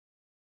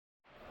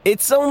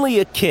It's only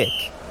a kick,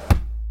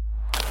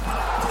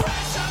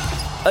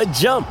 a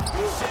jump,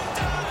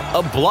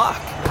 a block.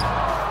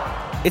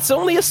 It's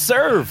only a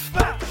serve.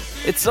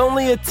 It's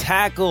only a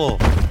tackle,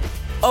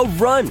 a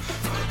run.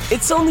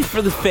 It's only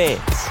for the fans.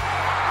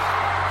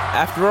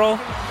 After all,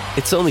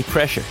 it's only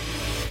pressure.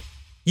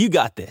 You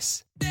got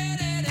this.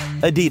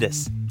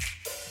 Adidas.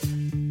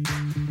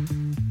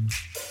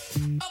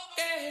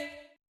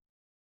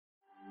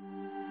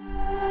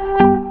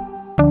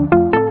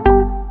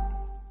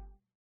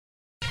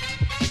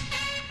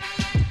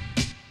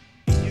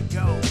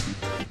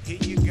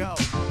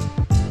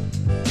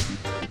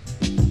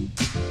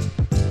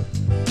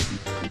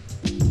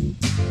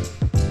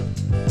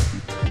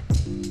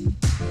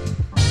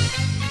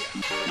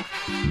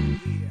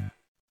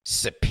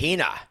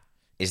 Subpoena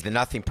is the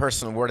nothing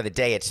personal word of the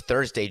day. It's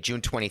Thursday,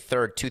 June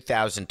 23rd,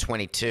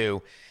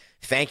 2022.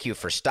 Thank you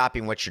for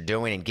stopping what you're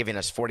doing and giving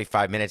us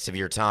 45 minutes of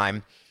your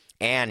time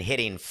and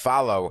hitting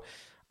follow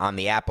on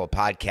the Apple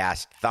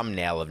Podcast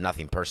thumbnail of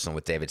Nothing Personal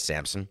with David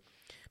Sampson.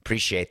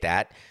 Appreciate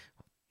that.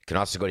 You can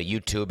also go to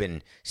YouTube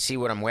and see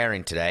what I'm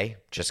wearing today,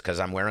 just because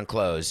I'm wearing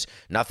clothes.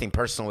 Nothing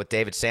Personal with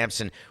David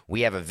Sampson.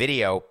 We have a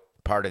video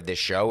part of this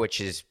show,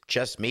 which is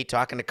just me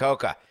talking to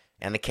Coca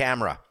and the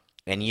camera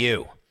and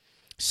you.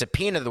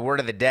 Subpoena, the word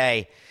of the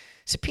day.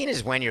 Subpoena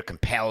is when you're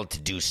compelled to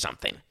do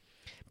something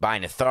by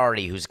an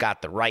authority who's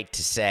got the right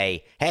to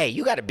say, hey,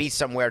 you got to be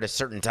somewhere at a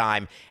certain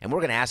time, and we're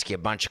going to ask you a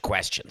bunch of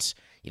questions.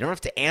 You don't have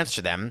to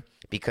answer them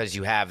because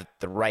you have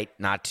the right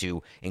not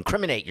to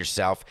incriminate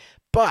yourself,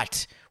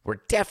 but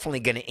we're definitely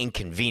going to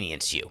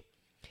inconvenience you.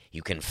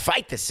 You can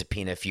fight the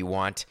subpoena if you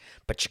want,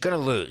 but you're going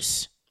to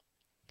lose.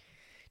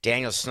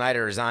 Daniel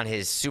Snyder is on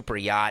his super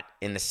yacht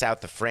in the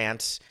south of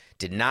France,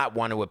 did not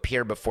want to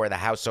appear before the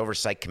House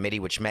Oversight Committee,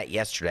 which met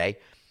yesterday.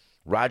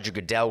 Roger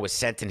Goodell was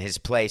sent in his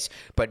place,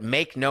 but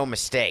make no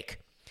mistake,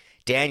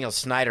 Daniel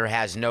Snyder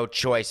has no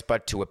choice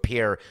but to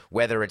appear,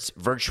 whether it's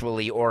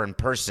virtually or in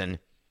person,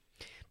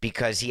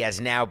 because he has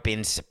now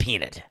been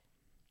subpoenaed.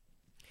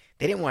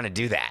 They didn't want to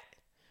do that.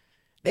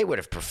 They would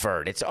have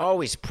preferred. It's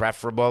always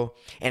preferable,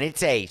 and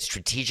it's a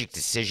strategic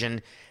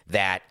decision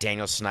that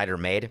Daniel Snyder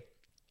made.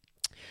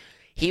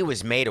 He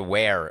was made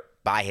aware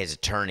by his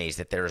attorneys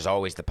that there is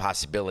always the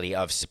possibility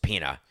of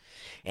subpoena.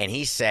 And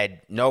he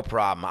said, no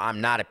problem,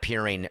 I'm not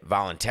appearing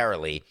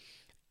voluntarily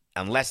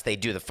unless they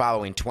do the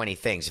following 20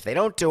 things. If they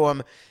don't do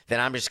them, then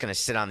I'm just going to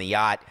sit on the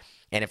yacht.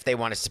 And if they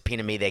want to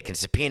subpoena me, they can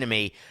subpoena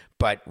me,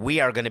 but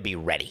we are going to be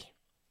ready.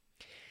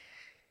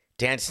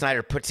 Dan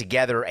Snyder put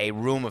together a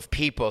room of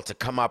people to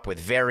come up with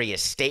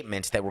various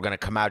statements that were going to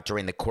come out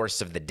during the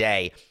course of the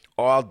day,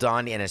 all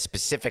done in a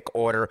specific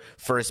order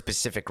for a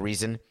specific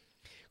reason.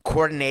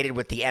 Coordinated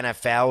with the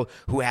NFL,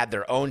 who had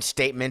their own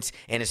statements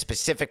in a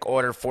specific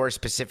order for a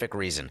specific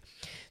reason.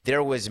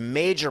 There was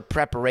major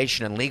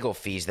preparation and legal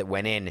fees that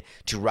went in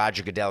to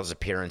Roger Goodell's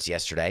appearance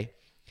yesterday.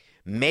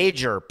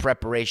 Major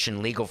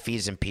preparation, legal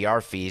fees, and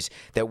PR fees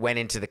that went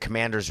into the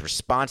Commander's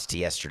response to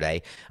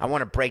yesterday. I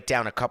want to break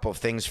down a couple of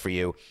things for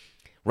you.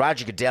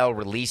 Roger Goodell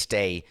released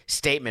a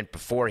statement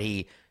before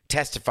he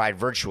testified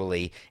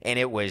virtually, and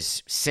it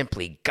was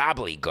simply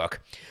gobbledygook.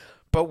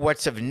 But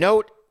what's of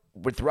note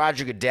with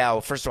Roger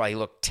Goodell, first of all, he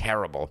looked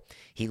terrible.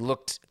 He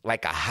looked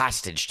like a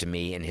hostage to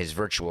me in his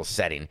virtual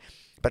setting.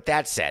 But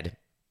that said,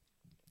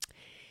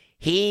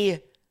 he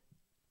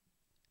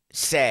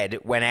said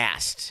when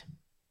asked,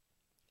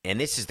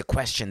 and this is the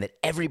question that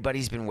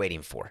everybody's been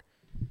waiting for,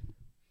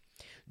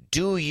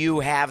 do you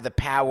have the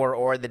power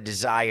or the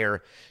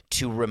desire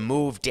to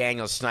remove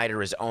Daniel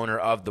Snyder as owner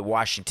of the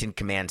Washington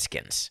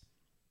Commandskins?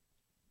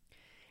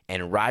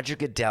 And Roger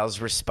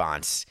Goodell's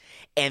response,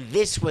 and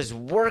this was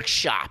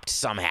workshopped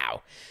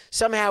somehow.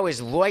 Somehow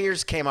his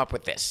lawyers came up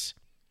with this.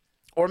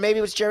 Or maybe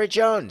it was Jerry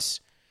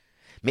Jones.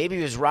 Maybe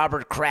it was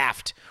Robert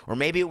Kraft. Or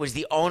maybe it was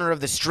the owner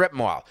of the strip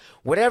mall.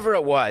 Whatever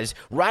it was,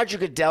 Roger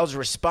Goodell's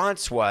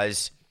response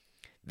was,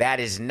 that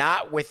is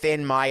not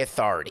within my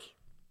authority.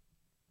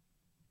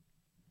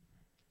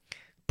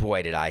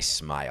 Boy, did I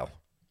smile.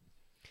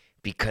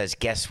 Because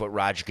guess what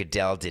Roger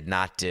Goodell did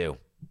not do?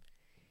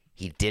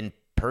 He didn't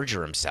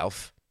perjure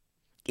himself.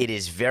 It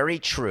is very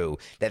true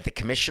that the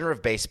commissioner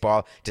of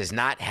baseball does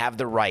not have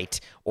the right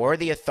or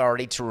the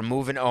authority to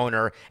remove an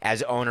owner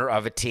as owner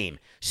of a team.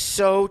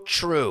 So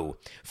true.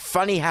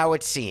 Funny how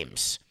it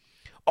seems.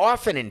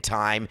 Often in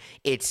time,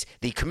 it's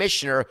the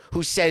commissioner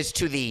who says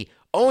to the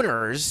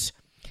owners,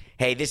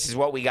 hey, this is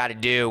what we got to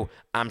do.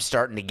 I'm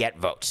starting to get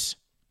votes.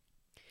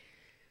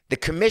 The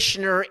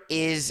commissioner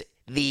is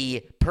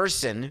the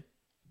person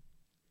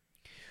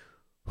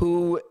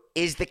who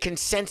is the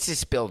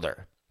consensus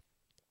builder.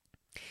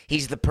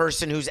 He's the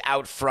person who's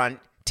out front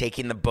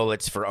taking the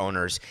bullets for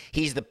owners.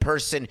 He's the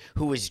person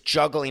who is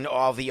juggling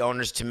all the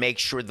owners to make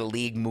sure the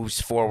league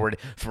moves forward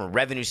from a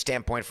revenue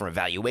standpoint, from a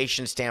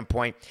valuation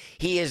standpoint.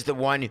 He is the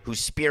one who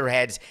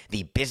spearheads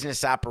the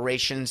business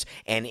operations.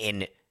 And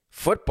in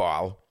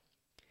football,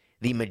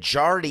 the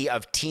majority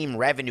of team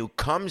revenue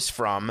comes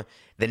from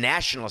the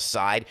national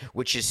side,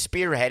 which is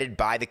spearheaded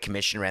by the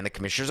commissioner and the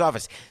commissioner's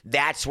office.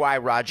 That's why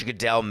Roger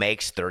Goodell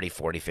makes $30,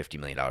 $40, $50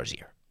 million a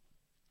year.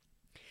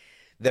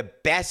 the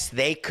best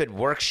they could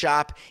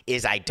workshop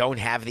is I don't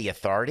have the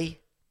authority?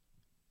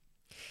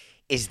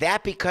 Is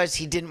that because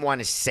he didn't want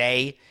to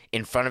say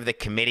in front of the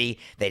committee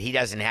that he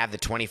doesn't have the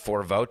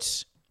 24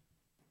 votes?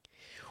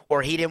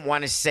 Or he didn't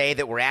want to say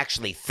that we're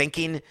actually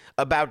thinking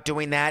about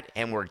doing that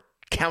and we're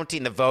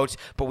counting the votes,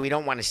 but we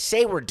don't want to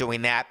say we're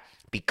doing that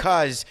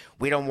because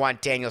we don't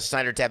want Daniel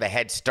Snyder to have a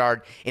head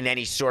start in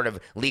any sort of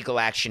legal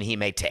action he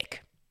may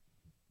take?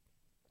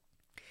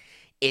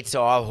 It's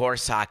all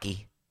horse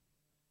hockey.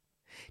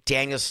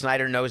 Daniel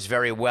Snyder knows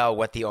very well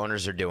what the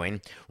owners are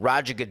doing.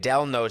 Roger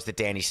Goodell knows that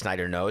Danny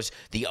Snyder knows.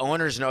 The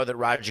owners know that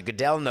Roger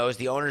Goodell knows.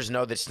 The owners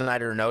know that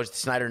Snyder knows.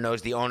 Snyder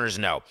knows. The owners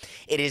know.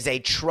 It is a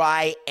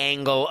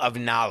triangle of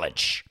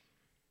knowledge.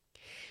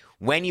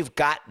 When you've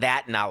got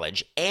that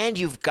knowledge and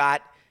you've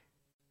got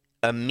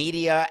a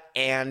media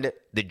and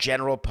the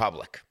general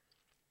public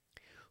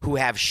who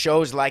have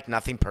shows like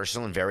Nothing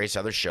Personal and various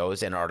other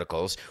shows and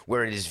articles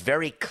where it is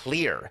very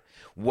clear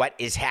what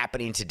is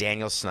happening to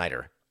Daniel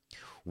Snyder,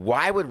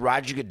 why would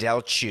Roger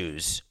Goodell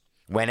choose,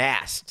 when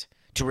asked,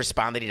 to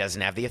respond that he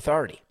doesn't have the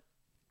authority?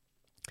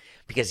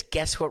 Because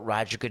guess what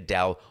Roger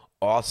Goodell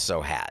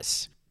also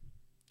has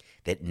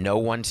that no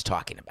one's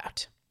talking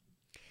about?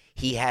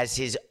 He has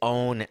his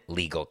own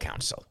legal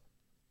counsel.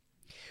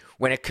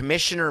 When a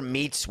commissioner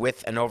meets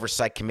with an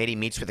oversight committee,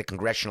 meets with a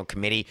congressional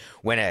committee,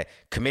 when a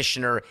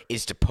commissioner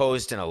is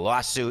deposed in a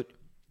lawsuit,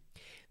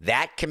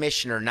 that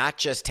commissioner not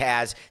just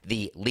has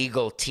the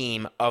legal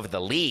team of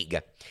the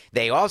league,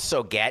 they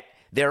also get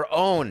their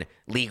own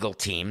legal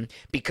team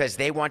because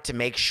they want to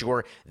make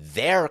sure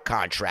their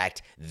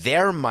contract,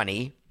 their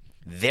money,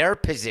 their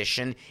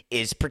position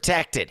is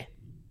protected.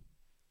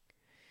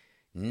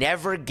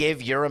 Never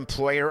give your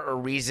employer a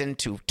reason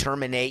to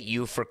terminate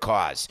you for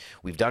cause.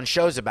 We've done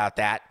shows about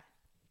that.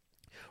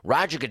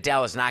 Roger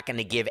Goodell is not going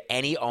to give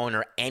any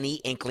owner any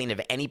inkling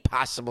of any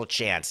possible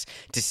chance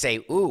to say,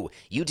 ooh,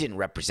 you didn't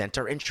represent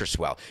our interests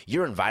well.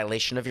 You're in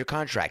violation of your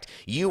contract.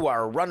 You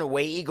are a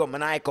runaway,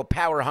 egomaniacal,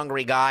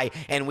 power-hungry guy,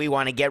 and we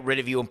want to get rid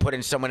of you and put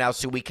in someone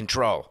else who we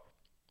control.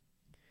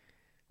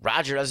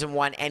 Roger doesn't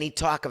want any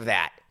talk of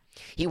that.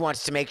 He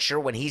wants to make sure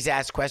when he's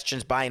asked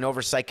questions by an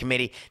oversight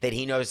committee that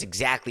he knows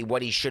exactly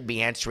what he should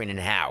be answering and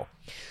how.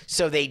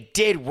 So they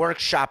did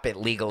workshop it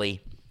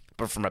legally,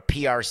 but from a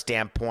PR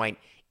standpoint,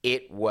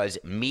 it was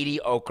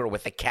mediocre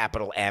with a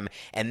capital M,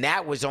 and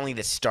that was only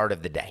the start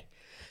of the day.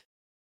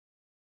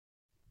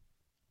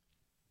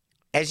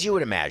 As you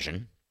would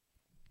imagine,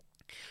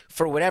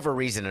 for whatever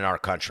reason in our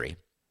country,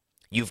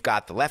 you've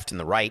got the left and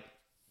the right.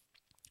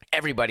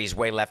 Everybody's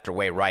way left or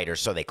way right, or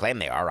so they claim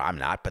they are. I'm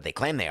not, but they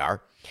claim they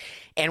are.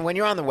 And when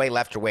you're on the way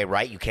left or way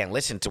right, you can't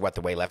listen to what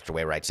the way left or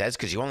way right says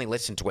because you only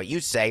listen to what you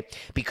say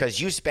because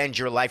you spend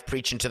your life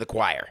preaching to the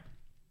choir.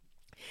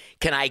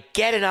 Can I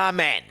get an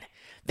amen?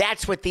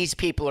 That's what these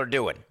people are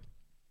doing.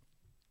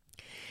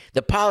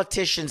 The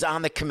politicians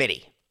on the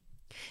committee,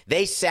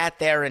 they sat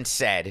there and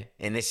said,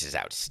 and this is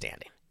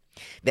outstanding,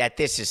 that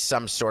this is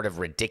some sort of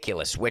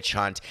ridiculous witch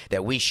hunt,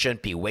 that we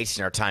shouldn't be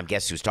wasting our time.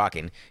 Guess who's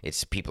talking?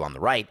 It's people on the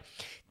right.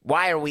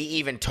 Why are we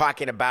even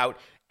talking about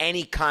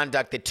any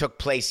conduct that took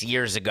place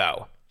years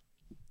ago?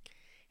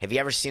 Have you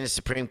ever seen a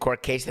Supreme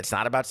Court case that's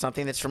not about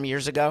something that's from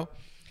years ago?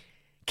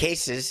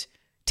 Cases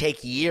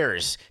take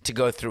years to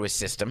go through a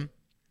system.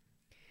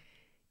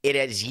 It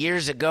is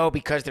years ago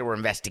because there were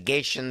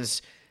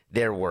investigations,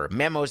 there were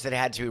memos that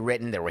had to be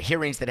written, there were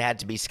hearings that had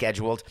to be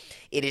scheduled.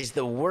 It is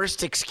the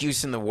worst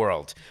excuse in the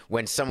world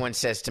when someone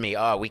says to me,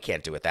 oh, we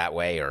can't do it that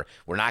way, or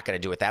we're not going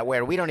to do it that way,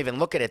 or we don't even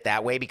look at it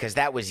that way because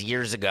that was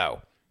years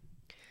ago.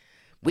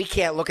 We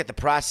can't look at the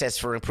process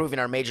for improving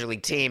our major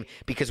league team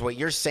because what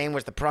you're saying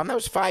was the problem. That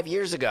was 5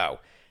 years ago.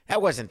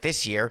 That wasn't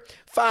this year.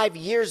 5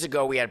 years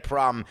ago, we had a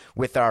problem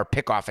with our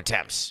pickoff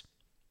attempts.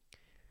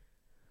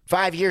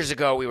 5 years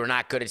ago, we were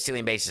not good at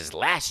stealing bases.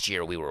 Last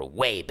year, we were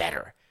way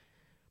better.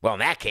 Well, in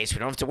that case, we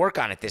don't have to work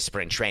on it this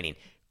spring training.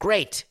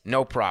 Great,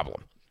 no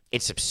problem.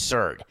 It's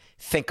absurd.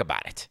 Think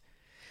about it.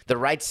 The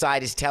right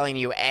side is telling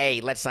you,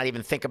 hey, let's not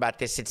even think about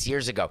this. It's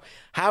years ago.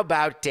 How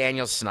about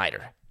Daniel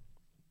Snyder?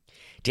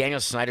 Daniel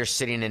Snyder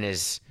sitting in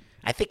his,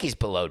 I think he's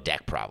below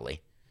deck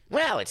probably.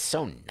 Well, it's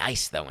so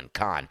nice, though, in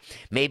Cannes.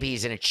 Maybe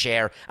he's in a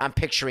chair. I'm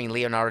picturing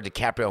Leonardo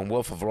DiCaprio in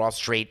Wolf of Wall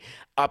Street.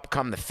 Up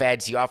come the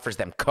feds. He offers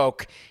them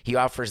Coke. He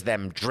offers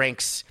them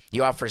drinks. He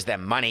offers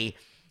them money.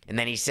 And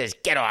then he says,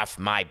 get off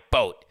my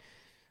boat.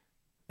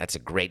 That's a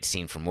great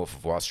scene from Wolf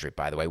of Wall Street,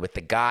 by the way, with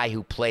the guy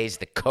who plays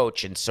the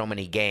coach in so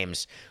many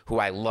games, who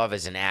I love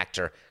as an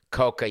actor.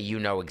 Coca, you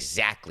know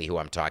exactly who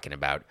I'm talking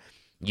about.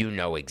 You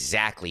know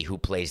exactly who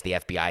plays the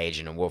FBI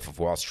agent in Wolf of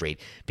Wall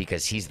Street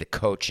because he's the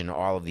coach in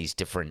all of these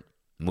different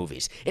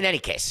movies. In any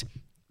case,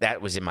 that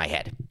was in my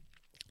head.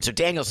 So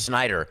Daniel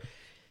Snyder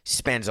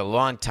spends a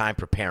long time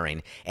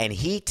preparing, and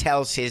he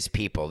tells his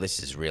people,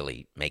 this is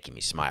really making me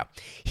smile,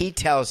 he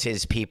tells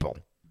his people,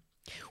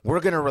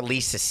 we're going to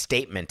release a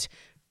statement,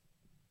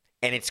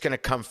 and it's going to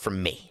come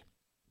from me.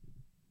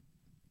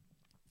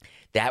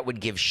 That would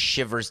give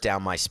shivers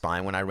down my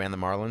spine when I ran the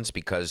Marlins,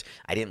 because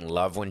I didn't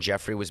love when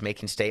Jeffrey was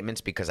making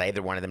statements, because I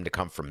either wanted them to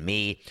come from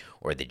me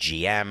or the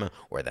GM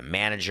or the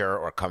manager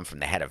or come from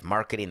the head of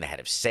marketing, the head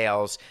of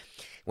sales.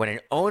 When an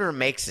owner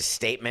makes a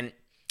statement,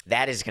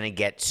 that is going to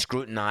get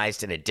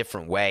scrutinized in a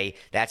different way.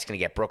 That's going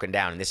to get broken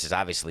down. And this is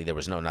obviously, there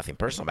was nothing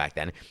personal back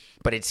then,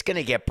 but it's going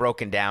to get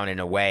broken down in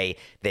a way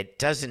that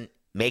doesn't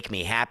make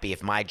me happy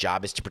if my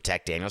job is to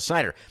protect Daniel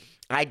Snyder.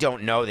 I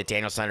don't know that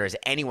Daniel Snyder has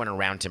anyone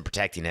around him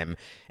protecting him.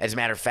 As a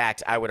matter of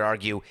fact, I would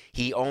argue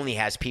he only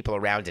has people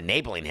around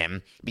enabling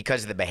him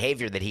because of the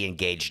behavior that he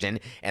engaged in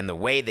and the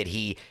way that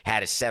he had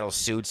to settle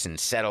suits and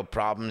settle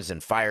problems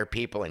and fire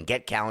people and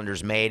get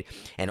calendars made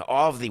and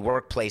all of the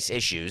workplace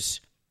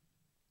issues.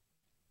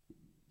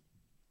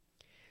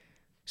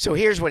 So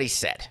here's what he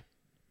said.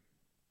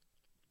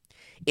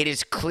 It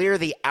is clear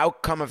the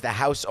outcome of the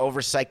House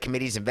Oversight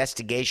Committee's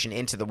investigation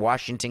into the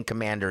Washington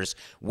Commanders,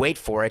 wait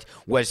for it,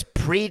 was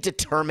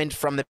predetermined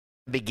from the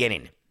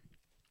beginning.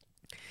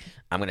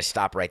 I'm going to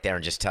stop right there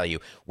and just tell you,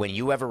 when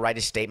you ever write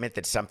a statement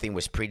that something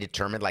was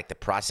predetermined, like the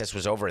process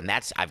was over, and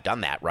I've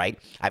done that, right?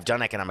 I've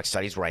done economic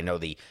studies where I know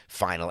the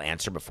final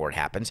answer before it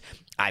happens.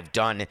 I've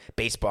done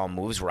baseball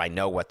moves where I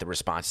know what the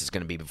response is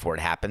going to be before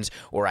it happens,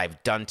 or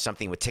I've done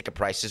something with ticket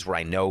prices where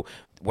I know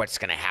what's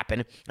going to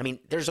happen. I mean,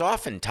 there's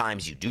often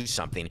times you do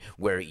something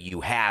where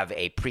you have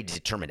a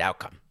predetermined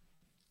outcome.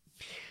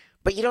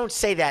 But you don't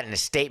say that in a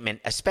statement,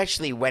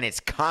 especially when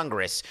it's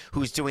Congress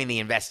who's doing the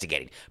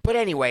investigating. But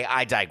anyway,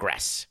 I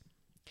digress.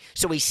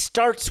 So he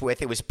starts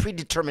with, it was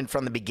predetermined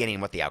from the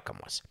beginning what the outcome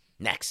was.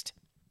 Next.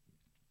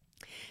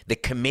 The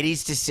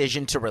committee's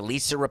decision to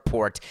release a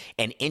report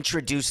and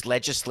introduce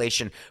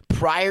legislation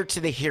prior to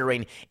the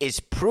hearing is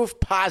proof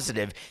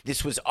positive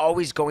this was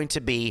always going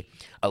to be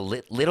a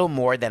little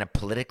more than a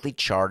politically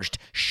charged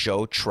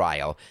show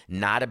trial,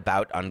 not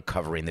about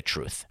uncovering the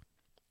truth.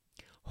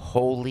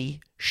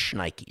 Holy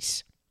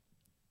shnikes.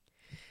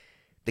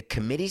 The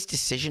committee's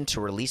decision to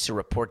release a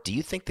report, do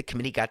you think the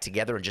committee got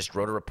together and just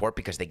wrote a report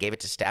because they gave it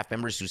to staff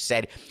members who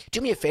said,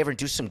 do me a favor and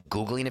do some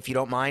Googling if you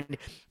don't mind,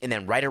 and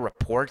then write a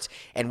report,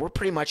 and we're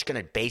pretty much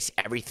going to base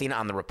everything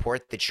on the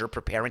report that you're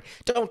preparing?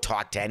 Don't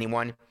talk to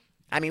anyone.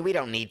 I mean, we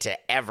don't need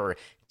to ever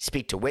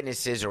speak to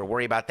witnesses or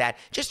worry about that.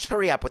 Just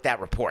hurry up with that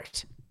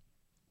report.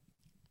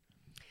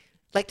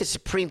 Like the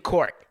Supreme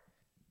Court.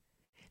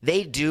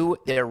 They do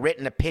their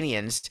written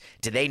opinions.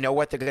 Do they know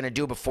what they're going to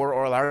do before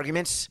oral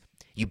arguments?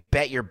 You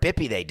bet your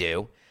bippy they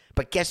do.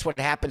 But guess what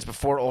happens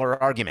before oral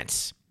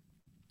arguments?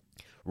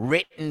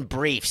 Written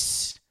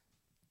briefs.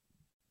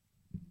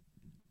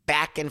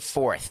 Back and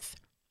forth.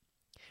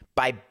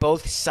 By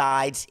both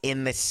sides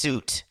in the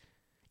suit.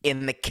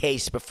 In the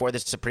case before the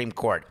Supreme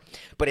Court.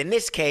 But in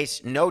this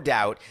case, no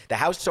doubt, the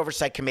House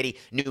Oversight Committee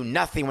knew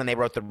nothing when they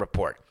wrote the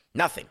report.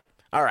 Nothing.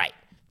 All right.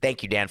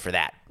 Thank you, Dan, for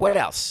that. What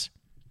else?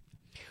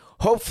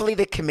 Hopefully,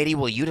 the committee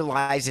will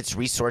utilize its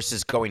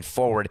resources going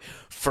forward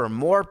for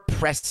more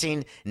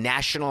pressing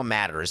national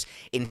matters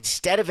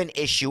instead of an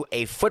issue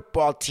a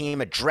football team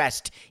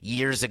addressed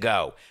years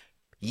ago.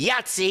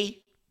 Yahtzee!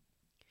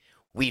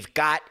 We've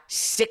got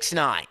 6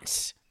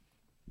 nines.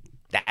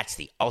 That's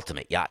the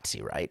ultimate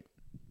Yahtzee, right?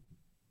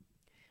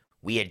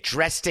 We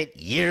addressed it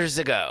years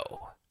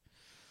ago.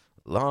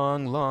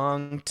 Long,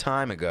 long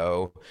time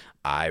ago,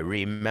 I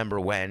remember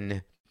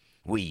when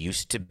we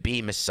used to be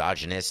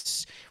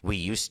misogynists. We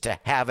used to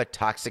have a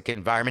toxic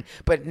environment,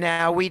 but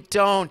now we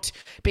don't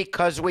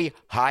because we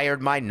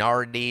hired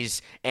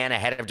minorities and a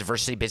head of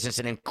diversity, business,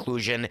 and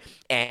inclusion,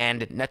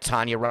 and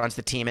Natanya runs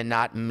the team and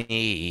not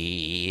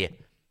me.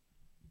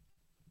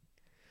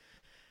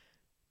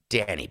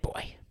 Danny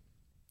boy,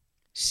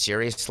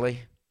 seriously?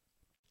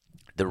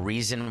 The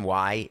reason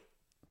why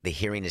the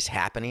hearing is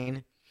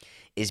happening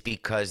is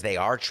because they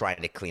are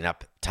trying to clean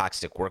up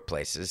toxic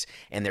workplaces,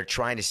 and they're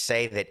trying to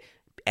say that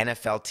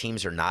NFL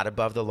teams are not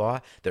above the law.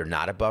 They're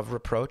not above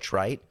reproach,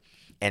 right?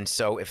 And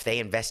so if they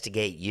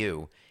investigate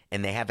you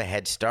and they have a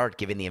head start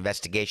given the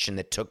investigation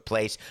that took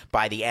place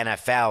by the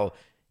NFL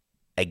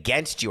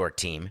against your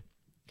team,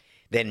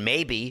 then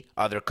maybe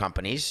other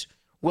companies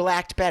will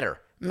act better.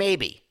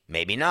 Maybe.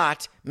 Maybe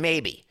not.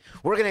 Maybe.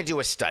 We're going to do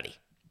a study.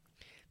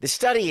 The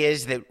study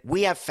is that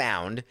we have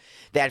found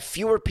that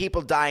fewer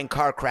people die in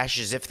car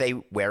crashes if they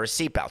wear a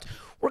seatbelt.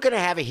 We're going to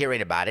have a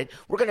hearing about it.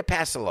 We're going to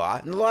pass a law,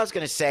 and the law is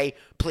going to say,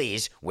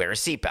 please wear a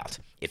seatbelt.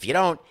 If you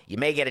don't, you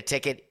may get a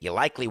ticket. You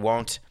likely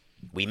won't.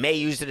 We may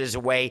use it as a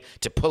way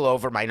to pull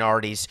over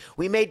minorities.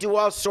 We may do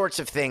all sorts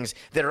of things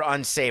that are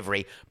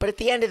unsavory. But at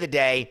the end of the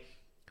day,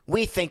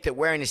 we think that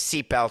wearing a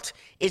seatbelt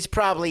is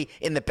probably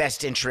in the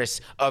best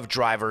interests of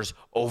drivers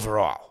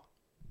overall.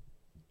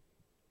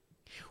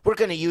 We're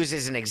going to use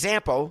as an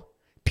example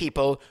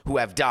people who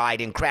have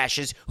died in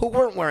crashes who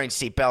weren't wearing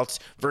seatbelts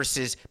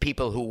versus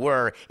people who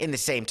were in the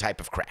same type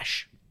of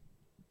crash.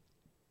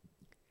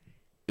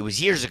 It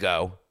was years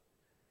ago,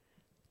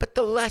 but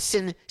the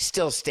lesson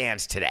still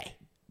stands today.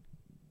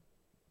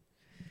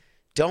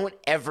 Don't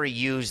ever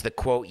use the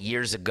quote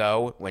years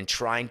ago when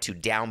trying to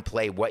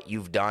downplay what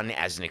you've done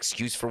as an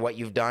excuse for what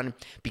you've done,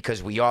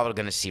 because we all are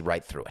going to see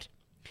right through it.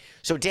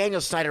 So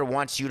Daniel Snyder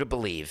wants you to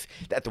believe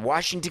that the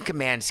Washington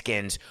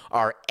Commandskins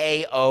are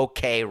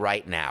A-OK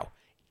right now.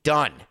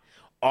 Done.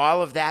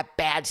 All of that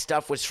bad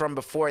stuff was from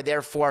before,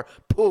 therefore,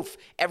 poof,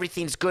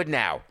 everything's good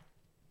now.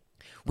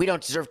 We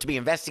don't deserve to be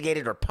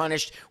investigated or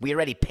punished. We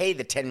already paid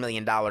the $10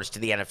 million to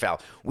the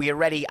NFL.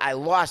 I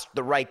lost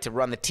the right to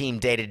run the team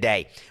day to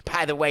day.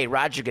 By the way,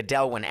 Roger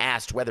Goodell, when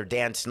asked whether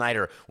Dan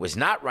Snyder was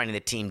not running the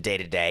team day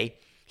to day,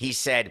 he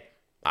said,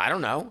 I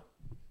don't know.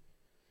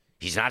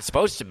 He's not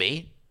supposed to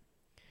be.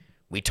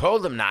 We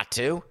told him not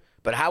to,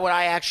 but how would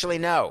I actually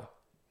know?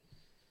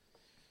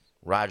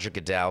 Roger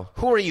Goodell,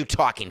 who are you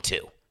talking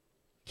to?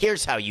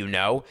 Here's how you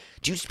know.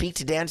 Do you speak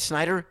to Dan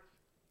Snyder?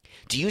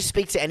 Do you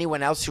speak to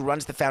anyone else who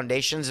runs the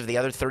foundations of the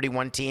other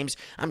 31 teams?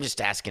 I'm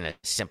just asking a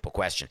simple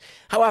question.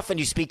 How often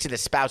do you speak to the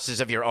spouses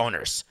of your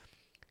owners?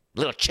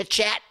 Little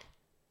chit-chat?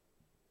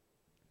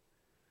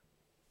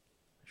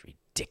 It's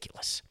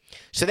ridiculous.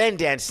 So then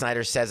Dan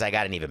Snyder says, I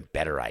got an even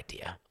better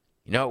idea.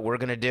 You know what we're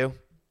going to do?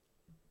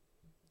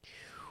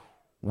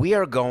 We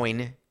are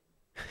going,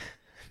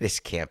 this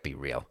can't be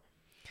real.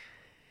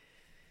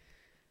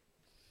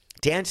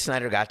 Dan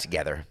Snyder got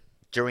together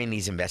during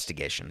these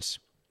investigations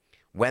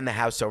when the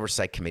House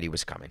Oversight Committee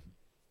was coming.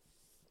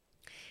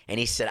 And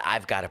he said,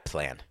 I've got a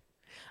plan.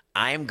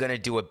 I'm going to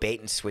do a bait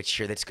and switch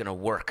here that's going to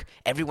work.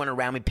 Everyone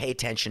around me, pay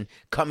attention.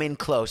 Come in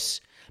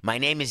close. My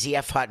name is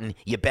E.F. Hutton.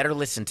 You better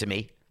listen to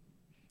me.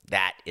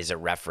 That is a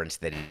reference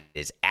that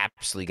is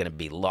absolutely going to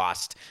be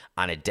lost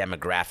on a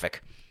demographic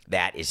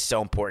that is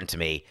so important to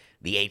me.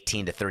 The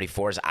 18 to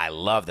 34s, I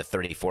love the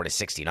 34 to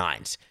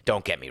 69s.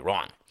 Don't get me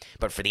wrong.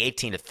 But for the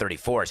 18 to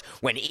 34s,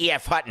 when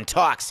E.F. Hutton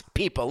talks,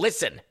 people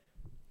listen.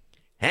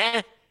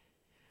 Huh?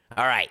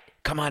 All right,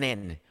 come on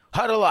in.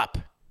 Huddle up.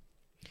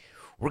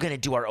 We're going to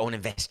do our own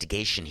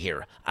investigation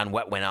here on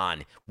what went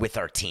on with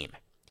our team.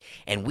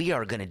 And we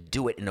are going to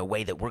do it in a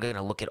way that we're going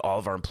to look at all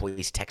of our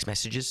employees' text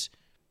messages.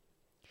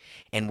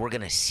 And we're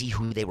going to see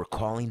who they were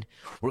calling.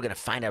 We're going to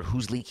find out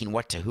who's leaking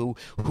what to who,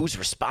 who's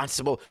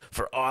responsible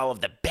for all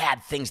of the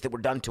bad things that were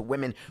done to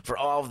women, for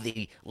all of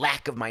the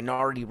lack of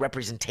minority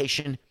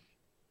representation.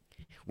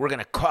 We're going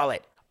to call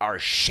it our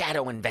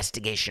shadow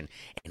investigation,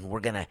 and we're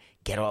going to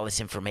get all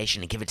this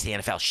information and give it to the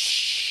NFL.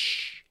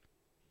 Shh.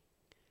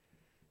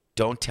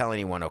 Don't tell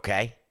anyone,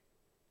 okay?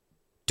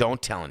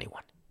 Don't tell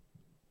anyone.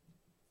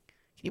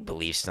 Can you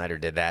believe Snyder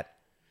did that?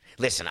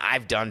 Listen,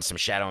 I've done some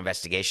shadow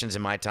investigations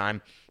in my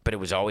time, but it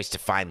was always to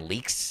find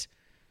leaks.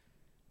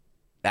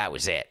 That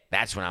was it.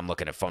 That's when I'm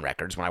looking at phone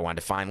records, when I wanted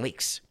to find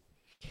leaks.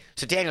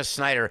 So Daniel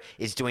Snyder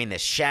is doing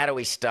this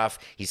shadowy stuff.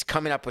 He's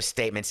coming up with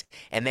statements,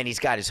 and then he's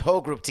got his whole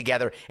group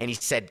together, and he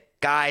said,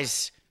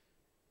 guys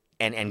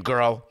and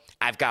girl,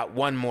 I've got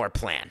one more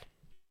plan,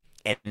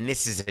 and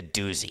this is a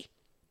doozy.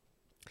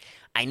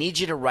 I need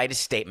you to write a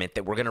statement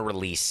that we're going to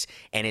release,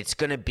 and it's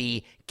going to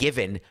be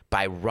given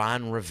by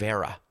Ron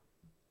Rivera,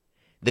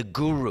 the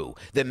guru,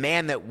 the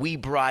man that we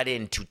brought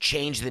in to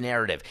change the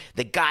narrative,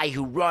 the guy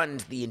who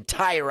runs the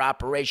entire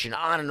operation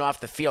on and off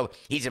the field.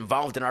 He's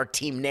involved in our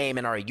team name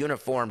and our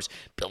uniforms,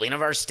 building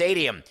of our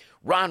stadium.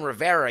 Ron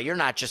Rivera, you're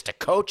not just a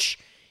coach.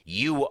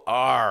 You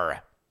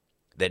are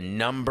the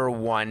number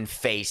one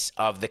face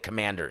of the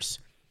Commanders.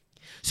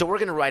 So we're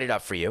going to write it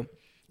up for you,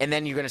 and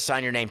then you're going to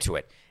sign your name to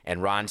it.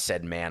 And Ron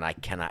said, man, I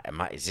cannot.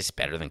 Is this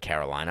better than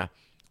Carolina?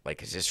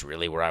 Like, is this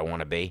really where I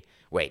want to be?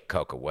 Wait,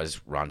 Coca, was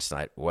Ron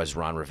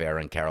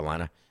Rivera in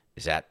Carolina?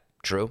 Is that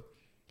true?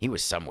 He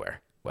was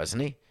somewhere,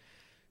 wasn't he?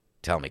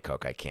 Tell me,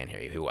 Coca, I can't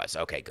hear you. He was.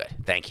 Okay, good.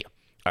 Thank you.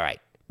 All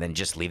right, then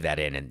just leave that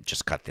in and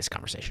just cut this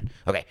conversation.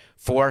 Okay,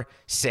 4,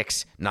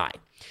 6, 9.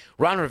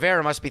 Ron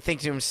Rivera must be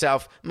thinking to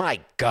himself, my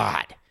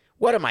God,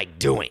 what am I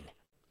doing?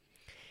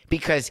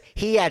 Because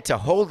he had to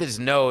hold his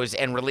nose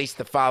and release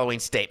the following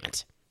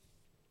statement.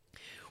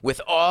 With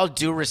all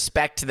due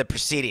respect to the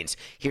proceedings.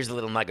 Here's a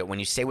little nugget. When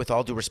you say with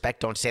all due respect,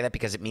 don't say that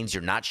because it means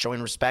you're not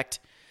showing respect.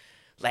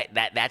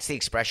 That's the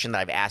expression that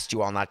I've asked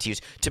you all not to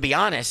use. To be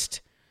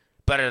honest,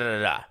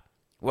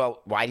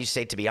 well, why do you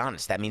say to be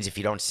honest? That means if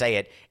you don't say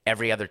it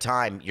every other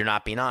time, you're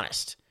not being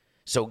honest.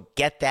 So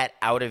get that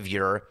out of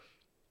your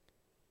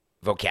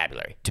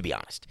vocabulary, to be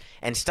honest.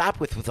 And stop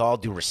with all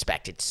due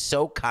respect. It's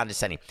so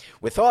condescending.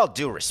 With all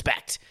due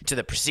respect to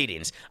the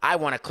proceedings, I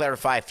want to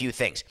clarify a few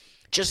things.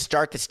 Just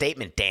start the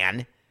statement,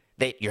 Dan,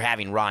 that you're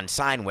having Ron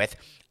sign with.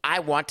 I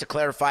want to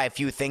clarify a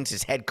few things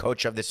as head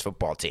coach of this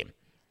football team.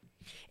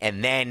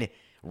 And then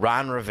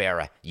Ron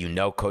Rivera, you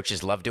know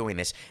coaches love doing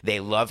this.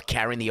 They love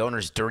carrying the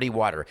owner's dirty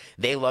water.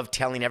 They love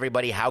telling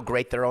everybody how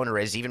great their owner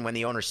is, even when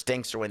the owner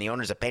stinks or when the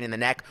owner's a pain in the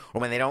neck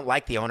or when they don't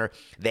like the owner.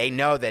 They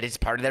know that it's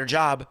part of their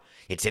job.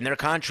 It's in their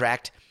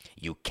contract.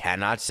 You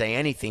cannot say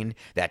anything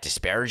that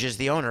disparages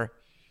the owner,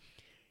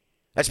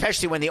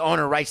 especially when the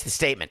owner writes the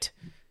statement.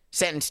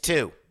 Sentence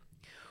 2.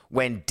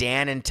 When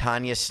Dan and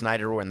Tanya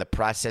Snyder were in the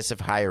process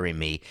of hiring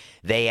me,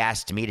 they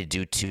asked me to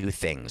do 2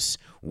 things.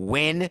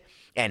 Win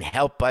and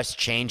help us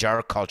change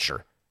our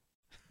culture.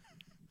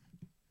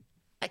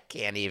 I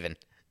can't even.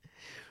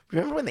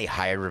 Remember when they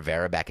hired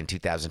Rivera back in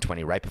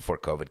 2020, right before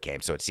COVID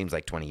came, so it seems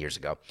like 20 years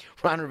ago.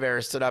 Ron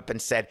Rivera stood up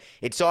and said,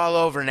 it's all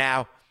over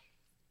now.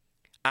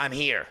 I'm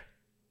here.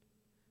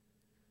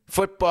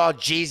 Football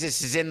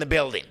Jesus is in the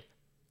building.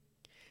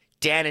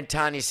 Dan and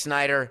Tanya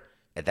Snyder,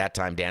 at that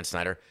time Dan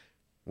Snyder,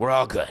 we're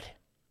all good.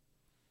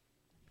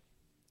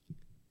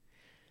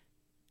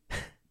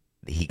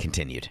 He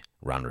continued,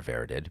 Ron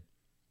Rivera did.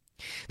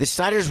 The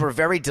Snyders were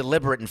very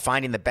deliberate in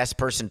finding the best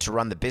person to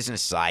run the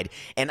business side,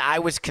 and I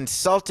was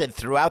consulted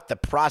throughout the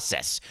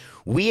process.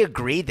 We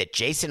agreed that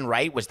Jason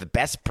Wright was the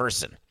best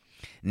person,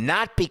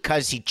 not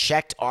because he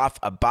checked off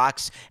a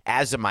box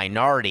as a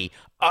minority.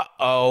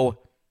 Uh-oh.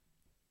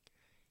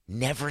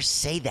 Never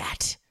say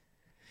that.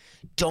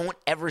 Don't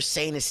ever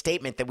say in a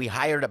statement that we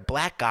hired a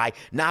black guy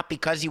not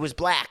because he was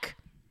black.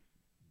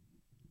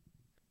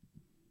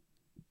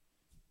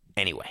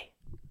 Anyway,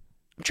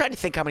 I'm trying to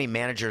think how many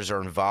managers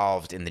are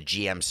involved in the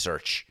GM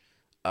search.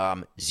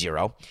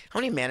 0. How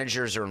many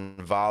managers are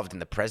involved in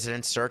the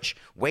president's search?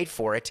 Wait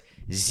for it.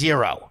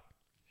 0.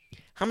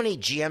 How many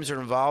GMs are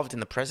involved in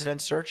the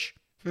president's search?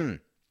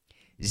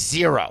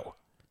 0.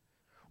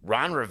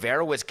 Ron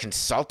Rivera was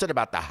consulted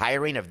about the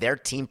hiring of their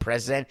team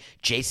president,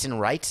 Jason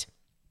Wright.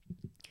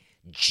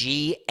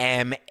 GMAB,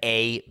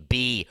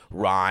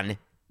 Ron.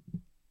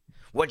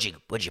 What'd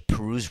you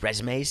peruse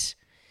resumes?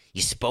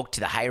 You spoke to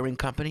the hiring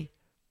company?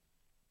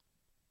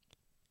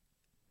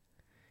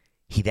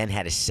 He then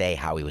had to say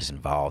how he was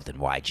involved and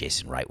why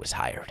Jason Wright was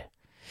hired.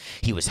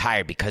 He was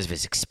hired because of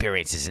his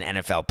experience as an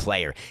NFL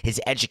player,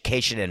 his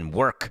education and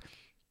work,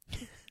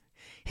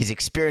 his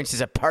experience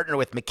as a partner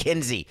with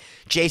McKinsey.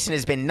 Jason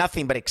has been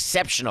nothing but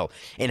exceptional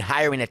in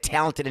hiring a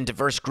talented and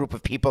diverse group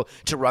of people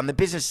to run the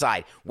business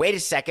side. Wait a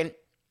second.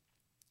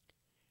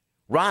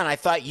 Ron, I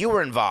thought you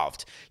were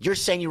involved. You're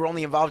saying you were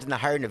only involved in the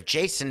hiring of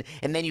Jason,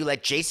 and then you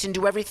let Jason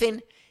do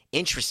everything?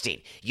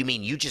 Interesting. You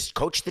mean you just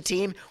coach the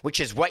team, which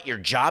is what your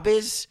job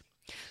is?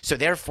 So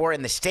therefore,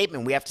 in the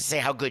statement, we have to say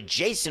how good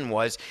Jason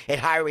was at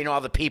hiring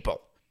all the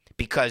people,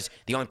 because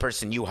the only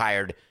person you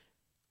hired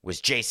was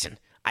Jason.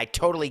 I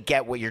totally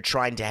get what you're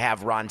trying to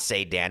have Ron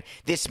say, Dan.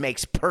 This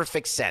makes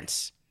perfect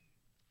sense.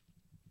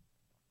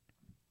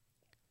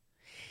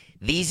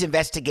 These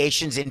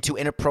investigations into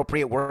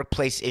inappropriate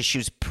workplace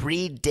issues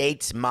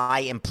predates my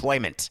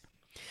employment.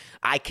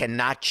 I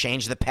cannot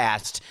change the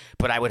past,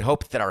 but I would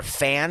hope that our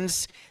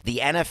fans, the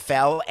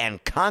NFL,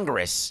 and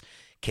Congress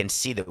can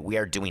see that we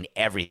are doing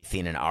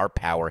everything in our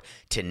power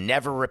to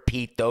never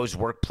repeat those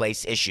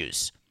workplace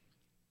issues,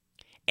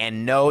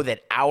 and know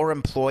that our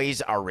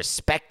employees are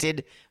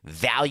respected,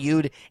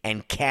 valued,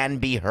 and can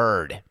be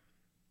heard.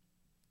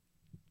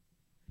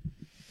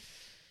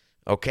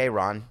 Okay,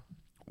 Ron,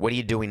 what are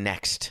you doing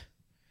next?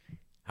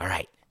 All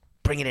right,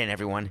 bring it in,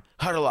 everyone.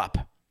 Huddle up.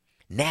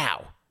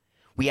 Now,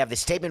 we have the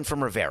statement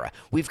from Rivera.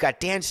 We've got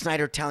Dan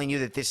Snyder telling you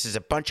that this is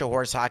a bunch of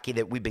horse hockey,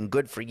 that we've been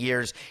good for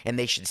years, and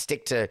they should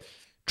stick to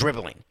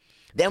dribbling.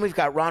 Then we've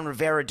got Ron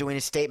Rivera doing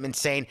a statement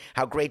saying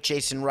how great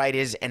Jason Wright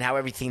is and how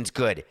everything's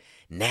good.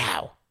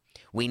 Now,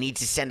 we need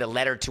to send a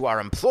letter to our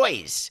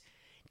employees.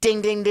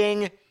 Ding, ding,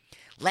 ding.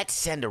 Let's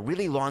send a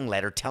really long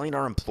letter telling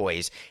our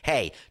employees,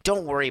 hey,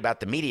 don't worry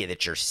about the media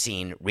that you're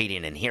seeing,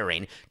 reading, and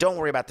hearing. Don't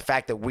worry about the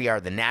fact that we are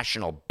the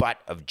national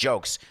butt of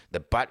jokes. The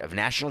butt of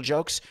national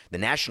jokes? The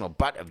national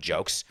butt of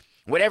jokes.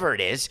 Whatever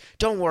it is,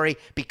 don't worry,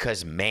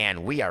 because,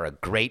 man, we are a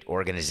great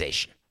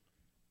organization.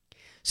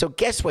 So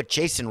guess what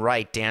Jason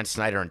Wright, Dan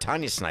Snyder, and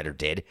Tanya Snyder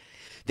did?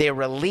 They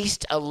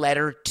released a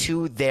letter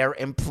to their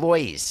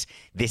employees.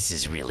 This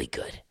is really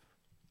good.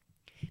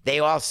 They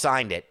all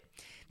signed it.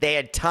 They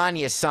had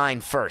Tanya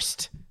sign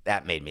first.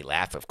 That made me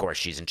laugh. Of course,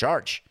 she's in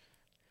charge.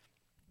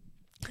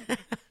 The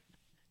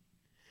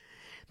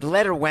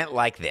letter went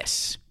like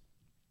this.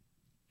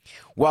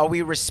 While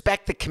we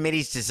respect the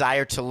committee's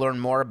desire to learn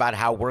more about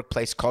how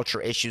workplace culture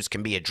issues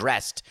can be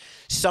addressed,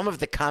 some of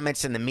the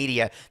comments in the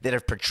media that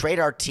have portrayed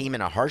our team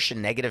in a harsh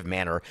and negative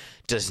manner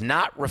does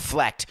not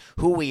reflect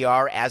who we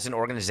are as an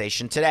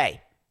organization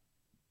today.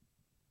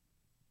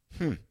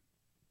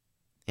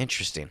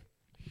 Interesting.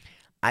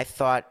 I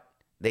thought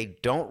they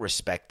don't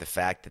respect the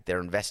fact that they're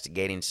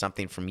investigating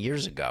something from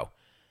years ago.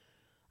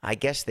 I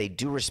guess they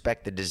do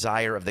respect the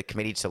desire of the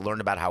committee to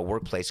learn about how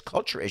workplace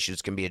culture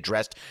issues can be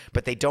addressed,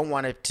 but they don't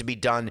want it to be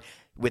done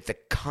with the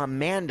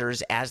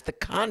commanders as the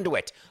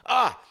conduit.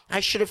 I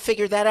should have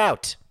figured that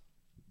out.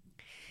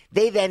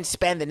 They then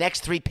spend the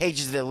next 3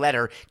 pages of the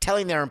letter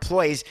telling their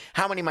employees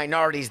how many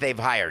minorities they've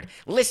hired,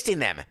 listing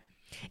them,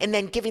 and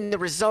then giving the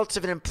results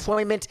of an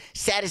employment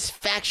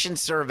satisfaction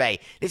survey.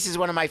 This is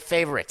one of my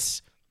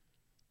favorites.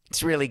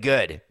 It's really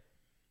good.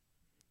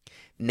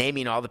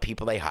 Naming all the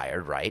people they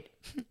hired, right?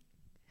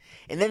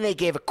 And then they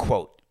gave a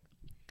quote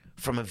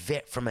from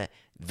a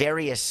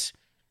various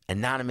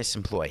anonymous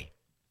employee.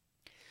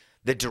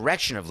 The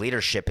direction of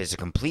leadership is a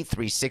complete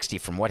 360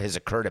 from what has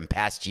occurred in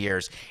past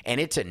years, and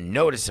it's a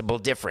noticeable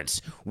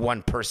difference,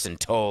 one person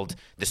told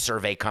the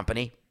survey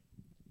company.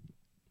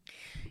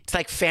 It's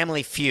like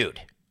Family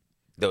Feud,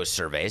 those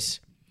surveys.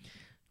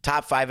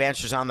 Top 5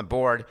 answers on the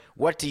board.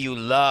 What do you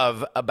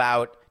love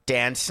about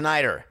Dan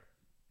Snyder?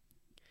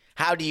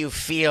 How do you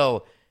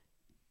feel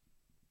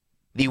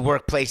the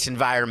workplace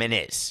environment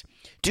is?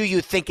 Do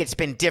you think it's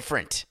been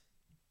different?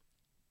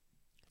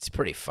 It's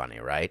pretty funny,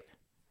 right?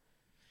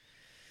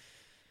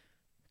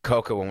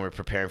 Coca, when we were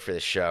preparing for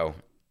the show,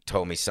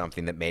 told me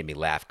something that made me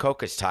laugh.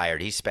 Coca's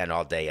tired. He spent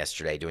all day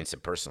yesterday doing some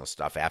personal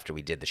stuff after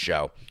we did the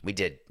show. We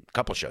did a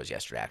couple shows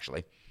yesterday,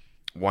 actually.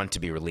 One to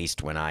be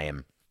released when I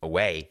am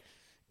away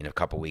in a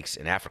couple weeks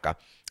in Africa.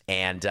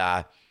 And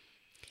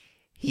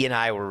he and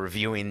I were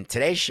reviewing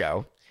today's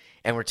show,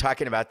 and we're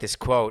talking about this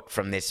quote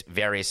from this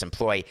various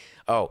employee.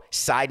 Oh,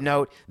 side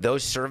note,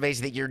 those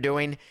surveys that you're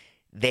doing,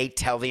 they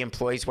tell the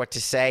employees what to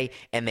say,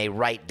 and they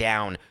write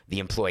down the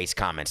employees'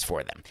 comments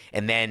for them.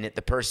 And then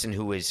the person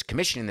who is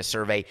commissioning the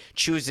survey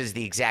chooses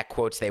the exact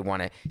quotes they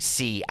want to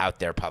see out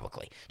there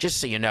publicly. Just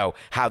so you know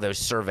how those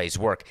surveys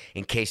work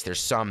in case there's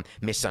some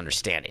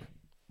misunderstanding.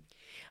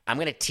 I'm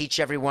going to teach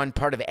everyone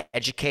part of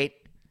Educate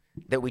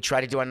that we try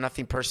to do on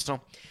Nothing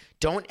Personal.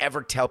 Don't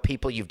ever tell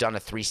people you've done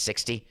a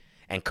 360.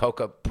 And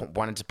Coca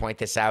wanted to point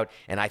this out,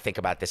 and I think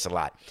about this a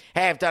lot.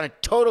 Hey, I've done a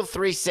total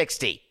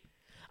 360.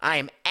 I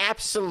am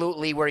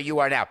absolutely where you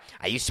are now.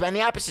 I used to be on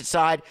the opposite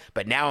side,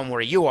 but now I'm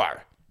where you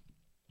are.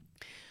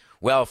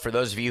 Well, for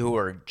those of you who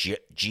are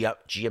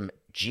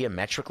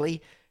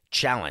geometrically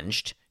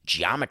challenged, a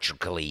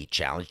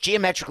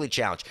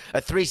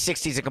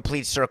 360 is a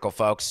complete circle,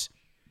 folks.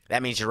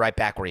 That means you're right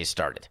back where you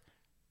started.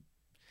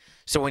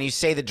 So when you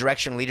say the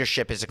direction of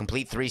leadership is a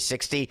complete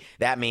 360,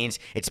 that means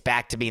it's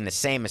back to being the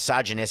same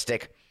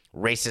misogynistic,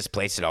 racist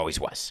place it always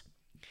was.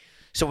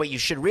 So what you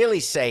should really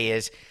say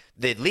is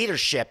the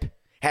leadership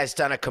has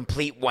done a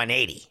complete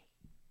 180.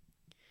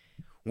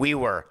 We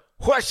were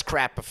horse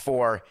crap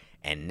before,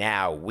 and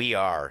now we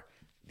are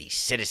the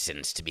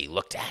citizens to be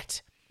looked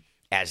at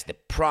as the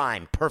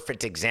prime,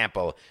 perfect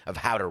example of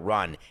how to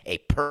run a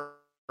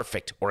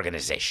perfect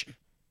organization.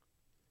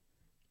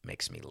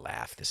 Makes me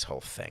laugh, this whole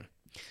thing.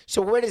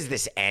 So where does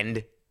this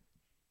end?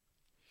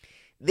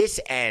 This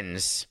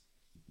ends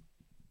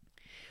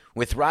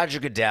with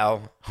Roger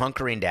Goodell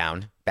hunkering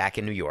down back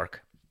in New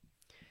York,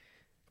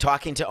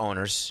 talking to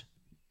owners.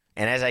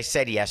 And as I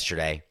said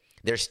yesterday,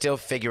 they're still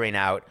figuring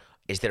out,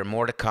 is there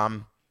more to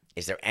come?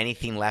 Is there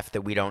anything left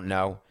that we don't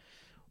know?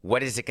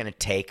 What is it going to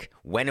take?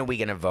 When are we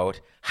going to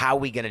vote? How are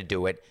we going to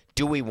do it?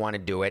 Do we want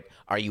to do it?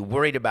 Are you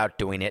worried about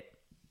doing it?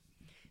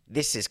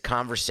 This is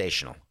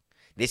conversational.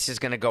 This is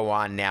going to go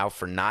on now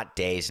for not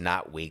days,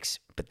 not weeks,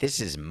 but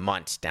this is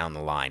months down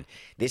the line.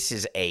 This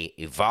is a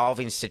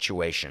evolving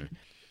situation.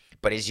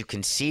 But as you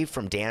can see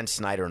from Dan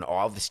Snyder and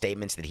all the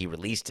statements that he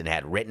released and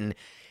had written,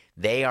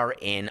 they are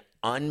in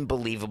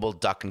unbelievable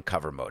duck and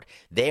cover mode.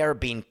 They are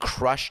being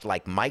crushed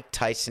like Mike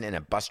Tyson in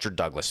a Buster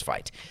Douglas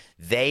fight.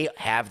 They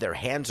have their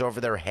hands over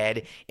their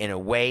head in a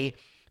way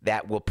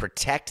that will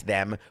protect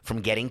them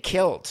from getting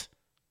killed.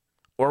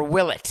 Or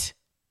will it?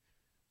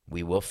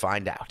 We will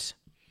find out.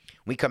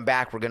 We come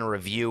back, we're going to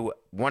review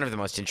one of the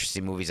most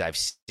interesting movies I've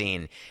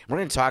seen. We're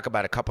going to talk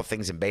about a couple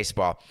things in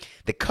baseball.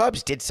 The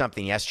Cubs did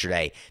something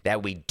yesterday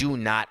that we do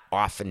not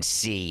often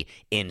see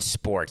in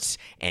sports,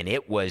 and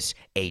it was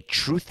a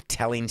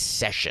truth-telling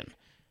session.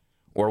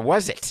 Or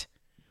was it?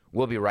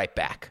 We'll be right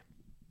back.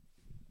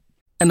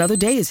 Another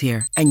day is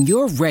here, and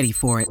you're ready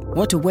for it.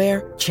 What to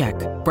wear? Check.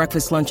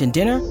 Breakfast, lunch, and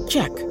dinner?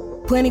 Check.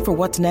 Planning for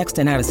what's next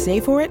and how to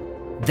save for it?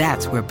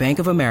 That's where Bank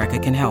of America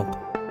can help.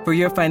 For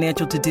your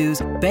financial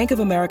to-dos, Bank of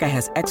America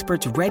has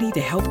experts ready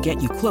to help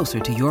get you closer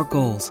to your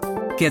goals.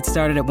 Get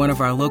started at one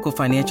of our local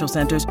financial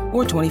centers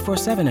or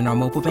 24/7 in our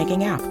mobile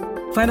banking app.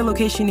 Find a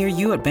location near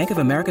you at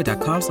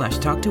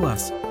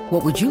bankofamerica.com/talktous.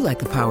 What would you like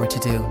the power to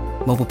do?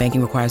 Mobile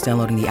banking requires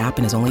downloading the app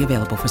and is only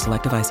available for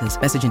select devices.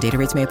 Message and data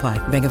rates may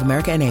apply. Bank of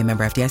America N.A.,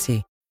 member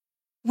FDIC.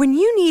 When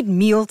you need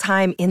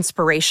mealtime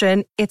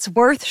inspiration, it's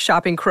worth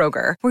shopping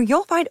Kroger, where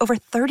you'll find over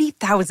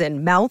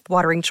 30,000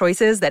 mouth-watering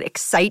choices that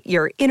excite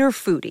your inner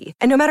foodie.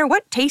 And no matter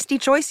what tasty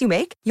choice you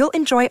make, you'll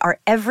enjoy our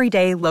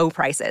everyday low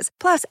prices,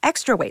 plus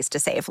extra ways to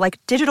save,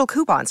 like digital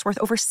coupons worth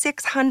over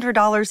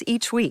 $600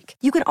 each week.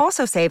 You can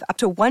also save up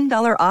to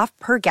 $1 off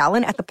per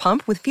gallon at the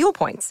pump with fuel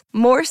points.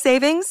 More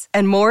savings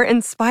and more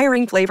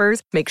inspiring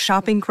flavors make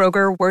shopping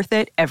Kroger worth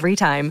it every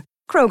time.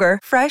 Kroger,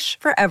 fresh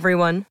for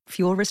everyone.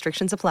 Fuel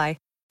restrictions apply.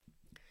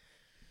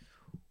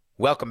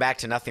 Welcome back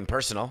to Nothing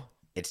Personal.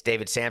 It's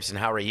David Sampson.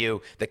 How are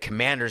you? The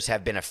Commanders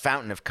have been a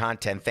fountain of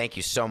content. Thank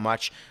you so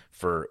much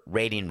for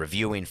rating,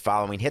 reviewing,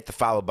 following. Hit the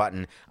follow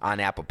button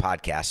on Apple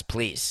Podcasts,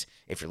 please,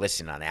 if you're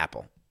listening on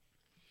Apple.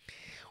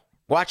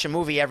 Watch a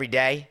movie every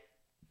day.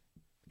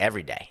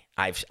 Every day.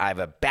 I have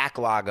a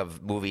backlog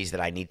of movies that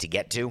I need to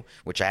get to,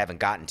 which I haven't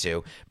gotten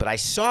to. But I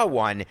saw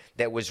one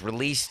that was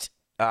released.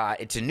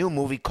 It's a new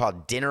movie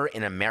called Dinner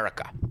in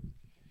America.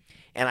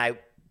 And I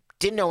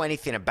didn't know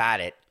anything about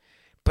it.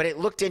 But it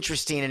looked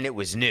interesting and it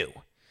was new.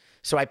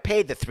 So I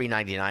paid the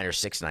 $3.99 or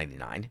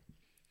 $6.99.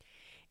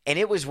 And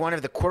it was one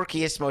of the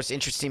quirkiest, most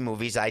interesting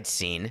movies I'd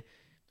seen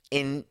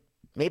in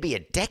maybe a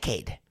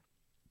decade.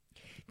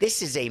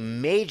 This is a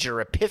major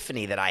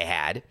epiphany that I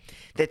had,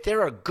 that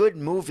there are good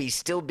movies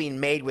still being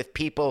made with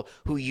people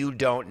who you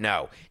don't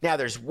know. Now,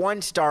 there's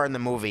one star in the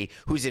movie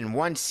who's in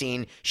one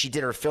scene. She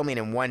did her filming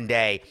in one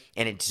day,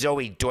 and it's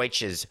Zoe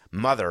Deutsch's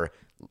mother.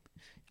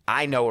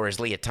 I know her as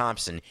Leah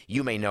Thompson.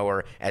 You may know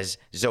her as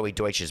Zoe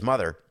Deutsch's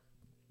mother.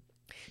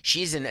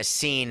 She's in a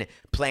scene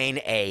playing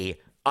a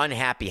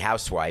unhappy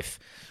housewife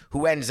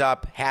who ends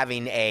up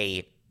having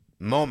a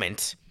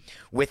moment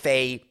with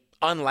a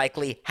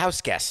unlikely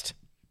house guest.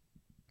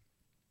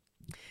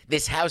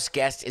 This house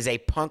guest is a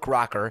punk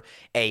rocker,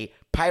 a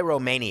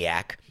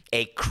pyromaniac,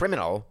 a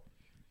criminal,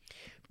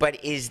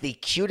 but is the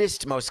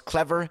cutest, most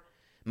clever,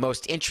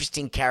 most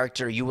interesting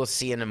character you will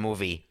see in a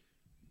movie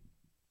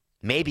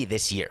maybe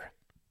this year.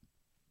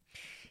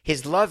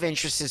 His love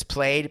interest is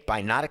played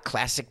by not a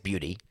classic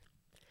beauty,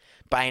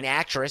 by an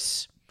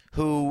actress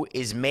who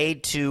is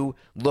made to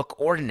look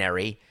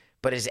ordinary,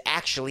 but is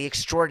actually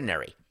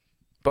extraordinary,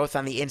 both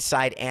on the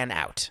inside and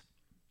out.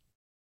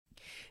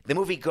 The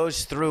movie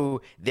goes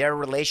through their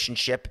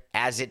relationship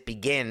as it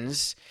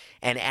begins,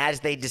 and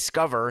as they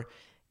discover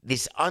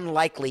this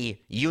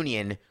unlikely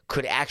union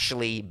could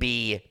actually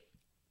be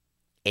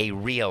a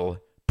real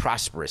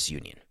prosperous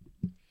union.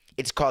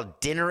 It's called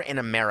Dinner in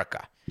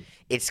America.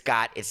 It's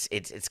got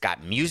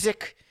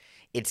music.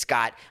 It's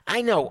got,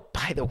 I know,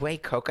 by the way,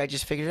 Coke, I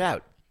just figured it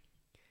out.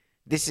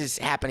 This is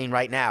happening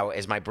right now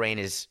as my brain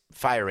is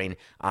firing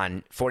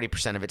on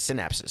 40% of its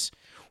synapses.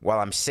 While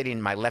I'm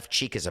sitting, my left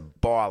cheek is a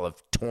ball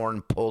of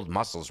torn, pulled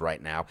muscles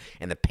right now,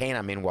 and the pain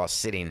I'm in while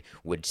sitting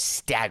would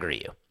stagger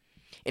you.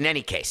 In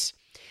any case,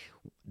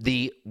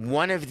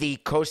 one of the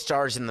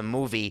co-stars in the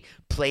movie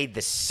played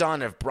the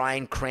son of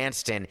Bryan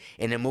Cranston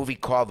in a movie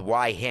called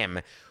Why Him,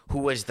 who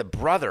was the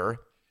brother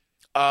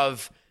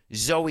of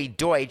Zoe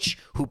Deutch,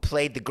 who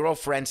played the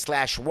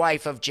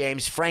girlfriend/wife of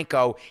James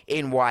Franco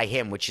in Why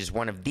Him, which is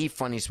one of the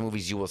funniest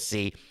movies you will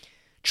see.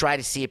 Try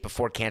to see it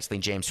before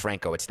canceling James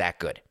Franco. It's that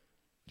good.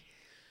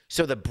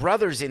 So the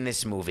brothers in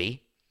this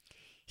movie,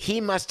 he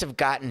must have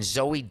gotten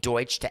Zoe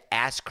Deutch to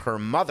ask her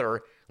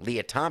mother,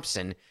 Leah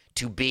Thompson,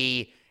 to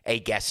be a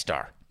guest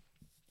star.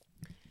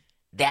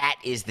 That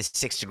is the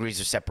 6 degrees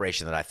of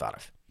separation that I thought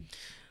of.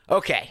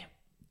 Okay.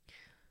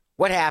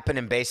 What happened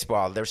in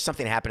baseball? There was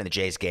something that happened in the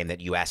Jays game that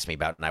you asked me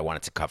about, and I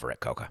wanted to cover it,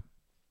 Coca.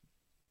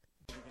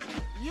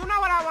 You know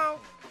what I want?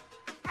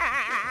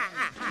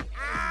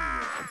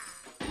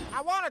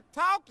 I want to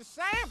talk to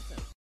Samson.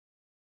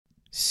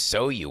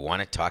 So you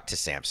want to talk to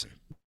Samson.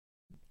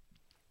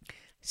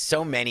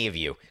 So many of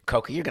you,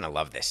 Coca, you're going to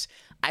love this.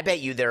 I bet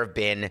you there have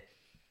been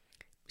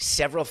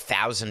several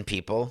thousand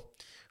people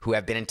who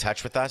have been in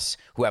touch with us,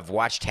 who have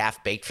watched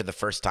Half Baked for the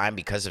first time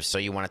because of So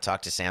You Want to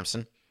Talk to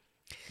Samson.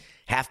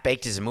 Half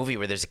Baked is a movie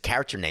where there's a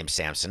character named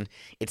Samson.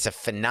 It's a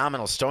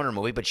phenomenal stoner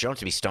movie, but you don't have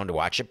to be stoned to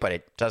watch it, but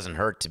it doesn't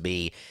hurt to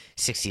be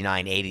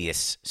 69, 80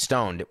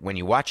 stoned when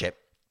you watch it.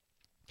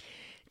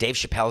 Dave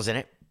Chappelle's in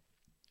it.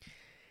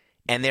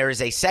 And there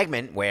is a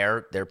segment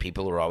where there are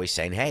people who are always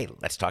saying, hey,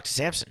 let's talk to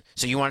Samson.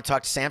 So you want to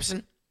talk to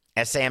Samson?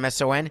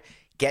 SAMSON?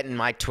 Get in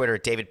my Twitter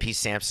at David P.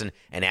 Samson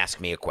and ask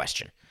me a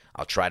question.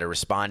 I'll try to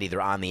respond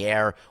either on the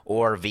air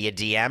or via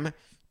DM.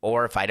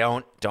 Or if I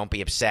don't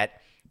be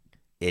upset.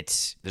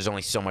 There's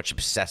only so much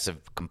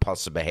obsessive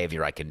compulsive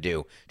behavior I can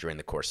do during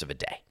the course of a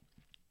day.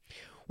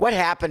 What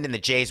happened in the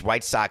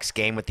Jays-White Sox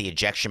game with the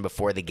ejection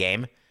before the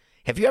game?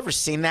 Have you ever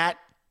seen that?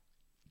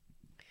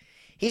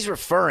 He's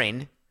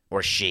referring,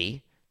 or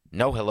she,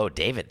 no hello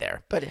David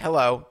there, but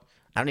hello,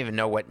 I don't even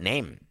know what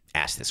name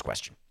asked this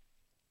question.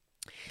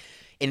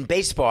 In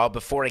baseball,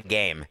 before a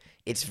game,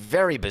 it's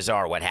very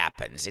bizarre what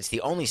happens. It's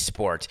the only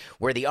sport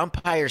where the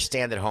umpires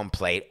stand at home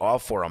plate, all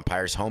 4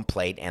 umpires, home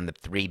plate, and the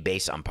 3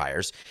 base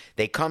umpires.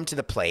 They come to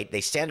the plate,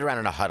 they stand around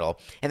in a huddle,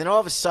 and then all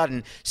of a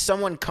sudden,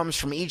 someone comes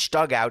from each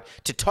dugout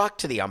to talk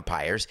to the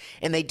umpires,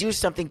 and they do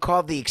something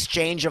called the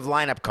exchange of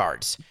lineup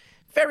cards.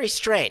 Very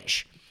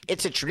strange.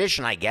 It's a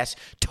tradition, I guess,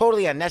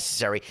 totally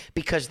unnecessary,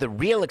 because the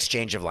real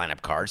exchange of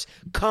lineup cards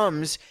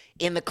comes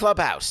in the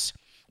clubhouse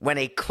when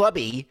a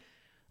clubby,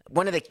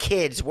 one of the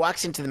kids,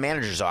 walks into the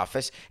manager's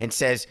office and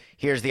says,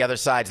 here's the other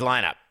side's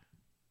lineup.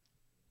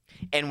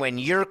 And when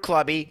your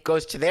clubby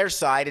goes to their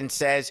side and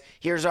says,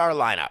 here's our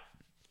lineup.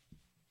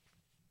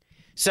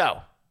 So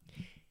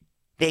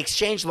they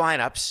exchange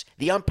lineups.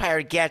 The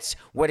umpire gets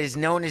what is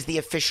known as the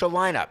official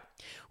lineup,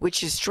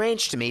 which is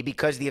strange to me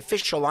because the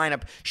official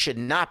lineup should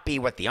not be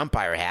what the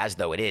umpire has,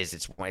 though it is.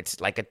 It's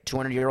like a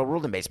 200-year-old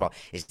rule in baseball.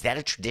 Is that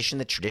a tradition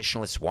that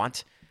traditionalists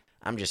want?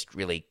 I'm just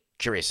really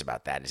curious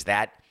about that. Is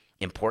that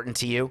important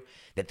to you,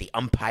 that the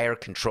umpire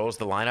controls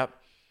the lineup?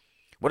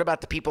 What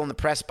about the people in the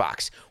press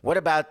box? What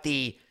about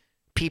the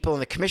people in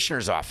the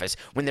commissioner's office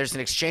when there's an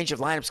exchange of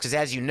lineups? Because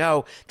as you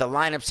know, the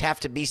lineups have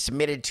to be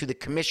submitted to the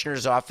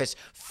commissioner's office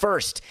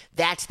first.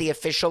 That's the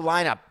official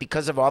lineup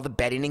because of all the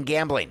betting and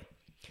gambling.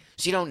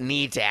 So you don't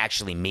need to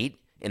actually meet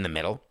in the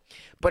middle.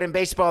 But in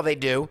baseball, they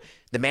do.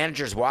 The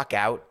managers walk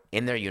out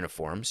in their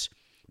uniforms.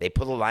 They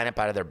pull the lineup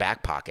out of their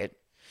back pocket.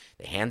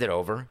 They hand it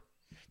over.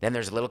 Then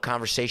there's a little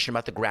conversation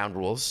about the ground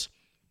rules.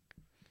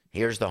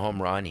 Here's the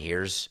home run.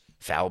 Here's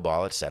foul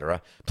ball,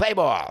 etc. Play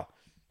ball.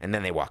 And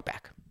then they walk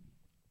back.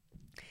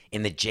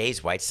 In the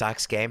Jays-White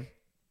Sox game,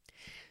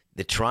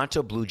 the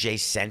Toronto Blue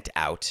Jays sent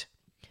out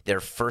their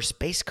first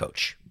base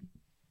coach.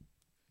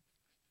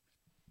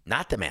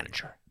 Not the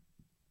manager.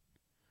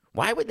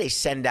 Why would they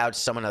send out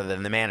someone other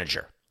than the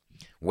manager?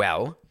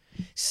 Well,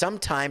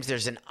 sometimes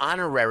there's an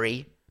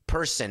honorary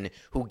person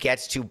who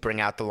gets to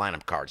bring out the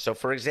lineup card. So,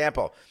 for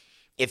example,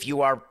 if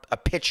you are a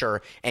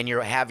pitcher and you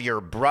have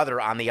your brother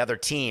on the other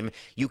team,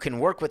 you can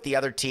work with the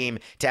other team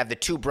to have the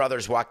two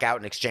brothers walk out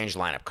and exchange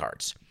lineup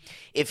cards.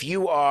 If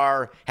you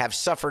have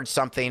suffered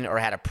something or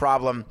had a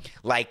problem,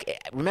 like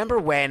remember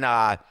when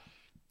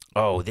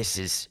this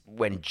is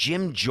when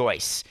Jim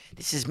Joyce,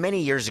 this is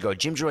many years ago,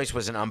 Jim Joyce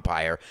was an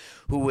umpire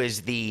who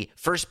was the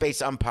first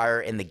base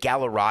umpire in the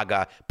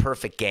Galarraga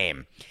perfect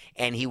game.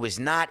 And he was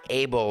not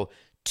able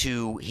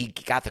to, he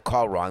got the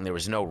call wrong. There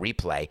was no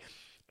replay.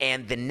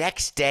 And the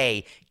next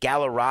day,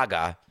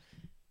 Galarraga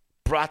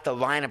brought the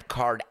lineup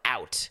card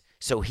out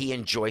so he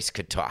and Joyce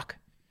could talk,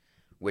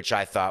 which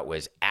I thought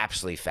was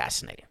absolutely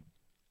fascinating.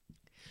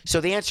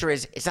 So the answer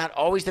is, it's not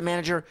always the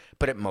manager,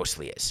 but it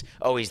mostly is.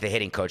 Always the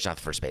hitting coach, not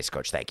the first base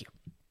coach. Thank you.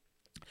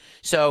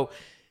 So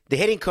the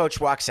hitting coach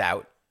walks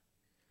out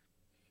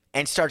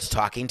and starts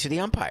talking to the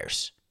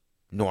umpires.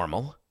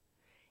 Normal.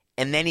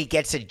 And then he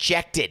gets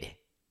ejected.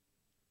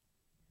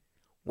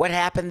 What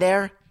happened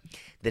there?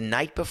 The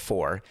night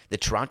before, the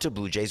Toronto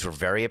Blue Jays were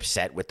very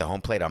upset with the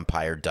home plate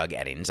umpire, Doug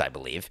Eddings, I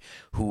believe,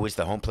 who was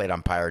the home plate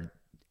umpire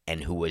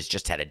and who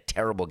just had a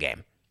terrible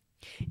game.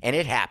 And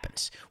it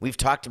happens. We've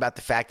talked about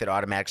the fact that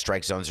automatic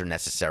strike zones are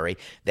necessary,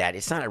 that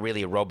it's not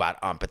really a robot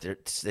ump, but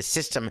it's the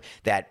system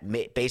that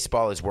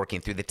baseball is working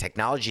through, the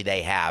technology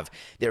they have.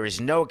 There is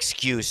no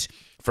excuse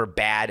for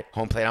bad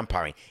home plate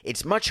umpiring.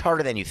 It's much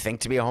harder than you think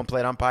to be a home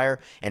plate umpire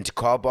and to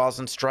call balls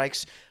and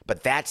strikes.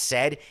 But that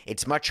said,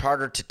 it's much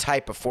harder to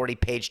type a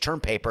 40-page term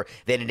paper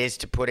than it is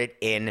to put it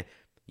in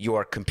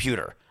your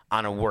computer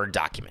on a Word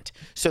document.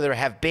 So there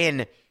have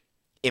been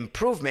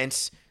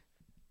improvements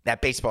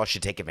that baseball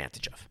should take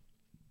advantage of.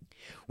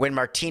 When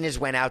Martinez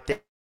went out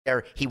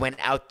there, he went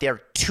out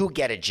there to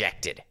get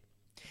ejected.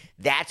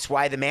 That's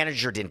why the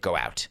manager didn't go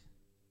out.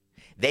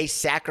 They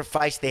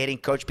sacrificed the hitting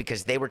coach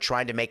because they were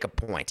trying to make a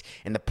point.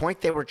 And the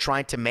point they were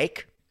trying to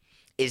make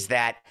is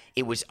that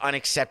it was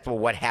unacceptable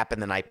what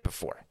happened the night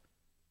before.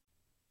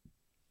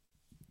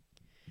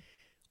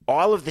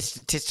 All of the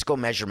statistical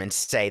measurements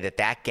say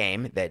that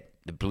game that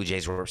the Blue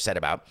Jays were upset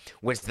about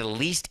was the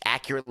least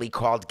accurately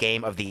called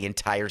game of the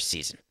entire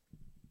season.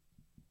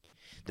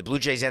 The Blue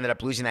Jays ended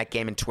up losing that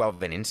game in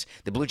 12 innings.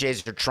 The Blue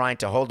Jays are trying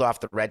to hold off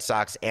the Red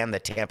Sox and the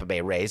Tampa Bay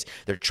Rays.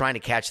 They're trying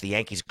to catch the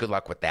Yankees. Good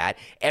luck with that.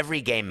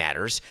 Every game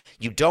matters.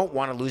 You don't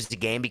want to lose the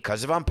game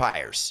because of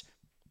umpires.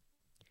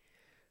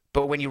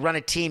 But when you run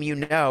a team, you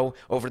know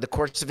over the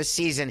course of a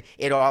season,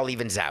 it all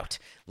evens out.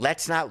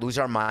 Let's not lose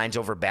our minds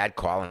over bad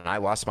call, and I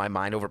lost my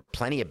mind over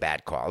plenty of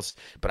bad calls.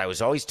 But I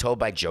was always told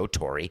by Joe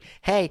Torre,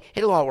 hey,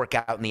 it'll all work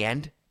out in the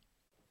end.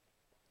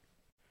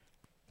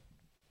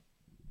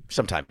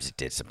 Sometimes it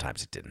did,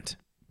 sometimes it didn't.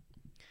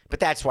 But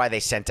that's why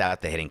they sent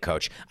out the hitting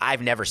coach.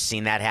 I've never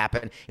seen that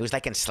happen. It was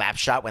like in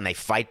Slapshot when they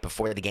fight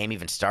before the game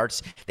even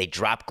starts. They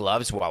drop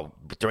gloves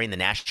during the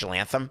national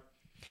anthem.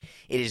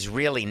 It is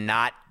really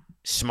not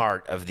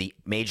smart of the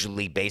Major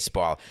League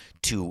Baseball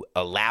to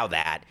allow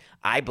that.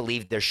 I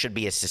believe there should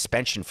be a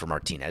suspension for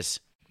Martinez.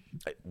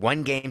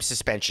 1 game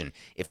suspension.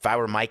 If I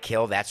were Mike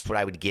Hill, that's what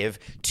I would give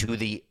to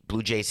the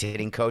Blue Jays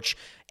hitting coach.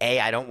 A,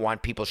 I don't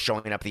want people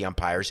showing up the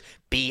umpires.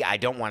 B, I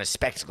don't want a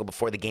spectacle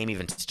before the game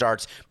even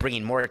starts,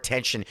 bringing more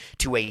attention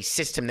to a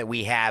system that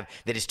we have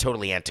that is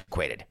totally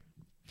antiquated.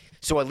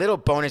 So a little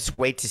bonus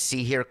wait to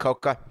see here,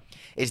 Coca,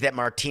 is that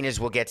Martinez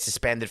will get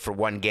suspended for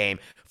 1 game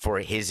for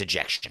his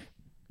ejection.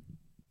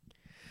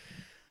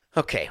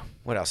 Okay,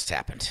 what else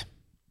happened?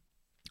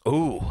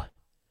 Ooh.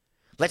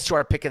 Let's do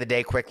our pick of the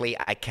day quickly.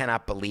 I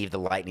cannot believe the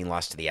Lightning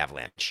lost to the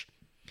Avalanche.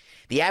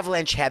 The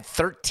Avalanche had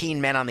 13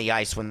 men on the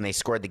ice when they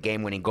scored the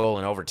game-winning goal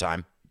in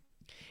overtime,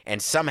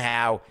 and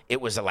somehow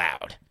it was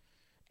allowed.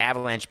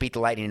 Avalanche beat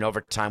the Lightning in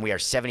overtime. We are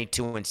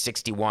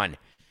 72-61.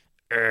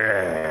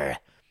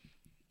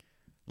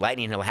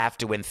 Lightning will have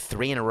to win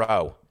 3 in a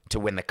row to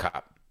win the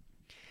Cup.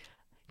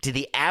 Did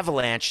the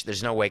Avalanche,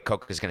 there's no way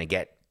Coca's going to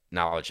get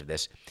knowledge of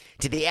this,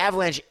 did the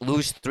Avalanche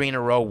lose 3 in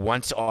a row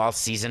once all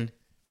season?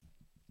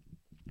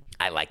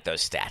 I like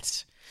those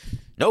stats.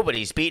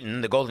 Nobody's beaten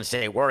the Golden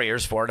State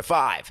Warriors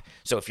 4-5.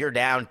 So if you're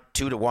down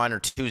 2-1 or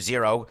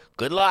 2-0,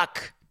 good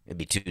luck. It'd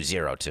be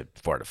 2-0 to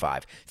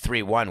 4-5.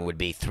 3-1 would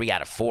be 3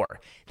 out of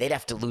 4. They'd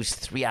have to lose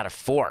 3 out of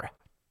 4.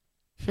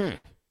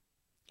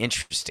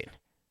 Interesting.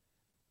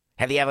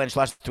 Have the Avalanche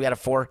lost 3 out of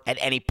 4 at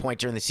any point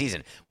during the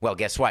season? Well,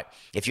 guess what?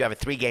 If you have a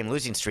 3-game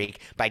losing streak,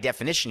 by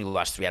definition, you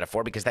lost 3 out of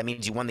 4 because that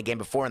means you won the game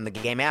before and the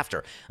game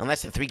after.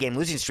 Unless the 3-game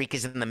losing streak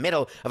is in the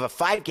middle of a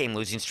 5-game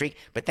losing streak,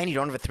 but then you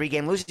don't have a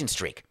 3-game losing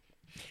streak.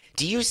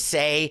 Do you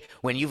say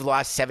when you've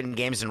lost 7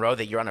 games in a row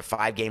that you're on a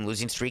 5-game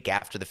losing streak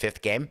after the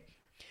 5th game?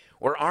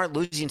 Or aren't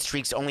losing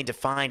streaks only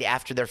defined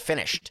after they're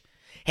finished?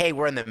 Hey,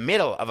 we're in the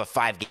middle of a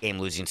 5-game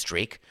losing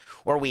streak,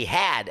 or we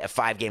had a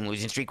 5-game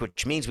losing streak,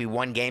 which means we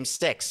won game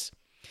 6.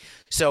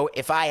 So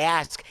if I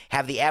ask,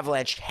 have the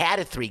Avalanche had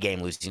a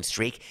 3-game losing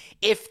streak?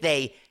 If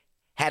they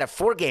had a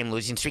 4-game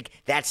losing streak,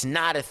 that's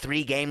not a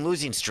 3-game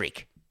losing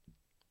streak.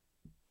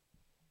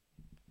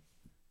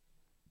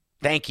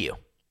 Thank you.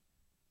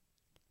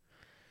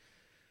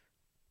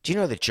 Do you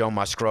know that Joe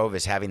Musgrove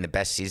is having the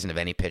best season of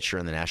any pitcher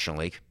in the National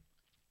League?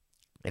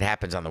 It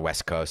happens on the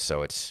West Coast,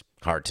 so it's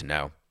hard to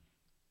know.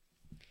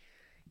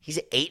 He's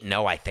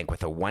 8-0, I think,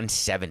 with a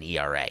 1.7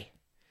 ERA.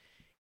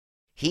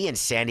 He and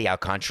Sandy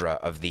Alcantara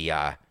of the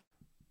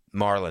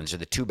Marlins are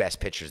the two best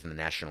pitchers in the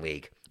National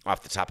League,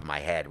 off the top of my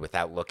head,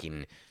 without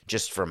looking,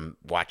 just from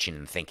watching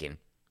and thinking.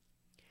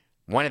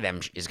 One of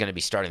them is going to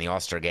be starting the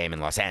All-Star game in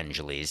Los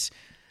Angeles.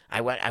 I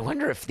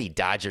wonder if the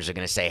Dodgers are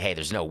going to say, hey,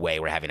 there's no way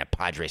we're having a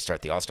Padre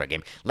start the All-Star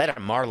game. Let a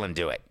Marlin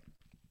do it.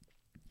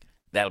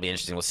 That'll be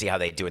interesting. We'll see how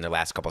they do in their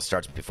last couple of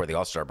starts before the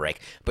All-Star break.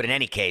 But in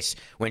any case,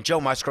 when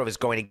Joe Musgrove is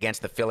going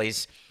against the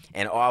Phillies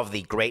and all of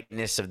the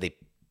greatness of the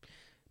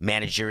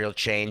managerial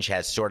change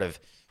has sort of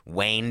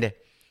waned,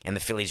 and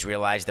the Phillies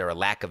realize there are a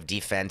lack of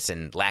defense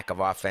and lack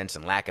of offense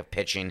and lack of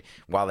pitching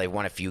while they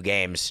won a few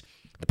games,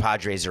 the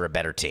Padres are a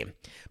better team.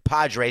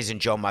 Padres and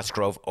Joe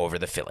Musgrove over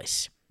the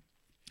Phillies.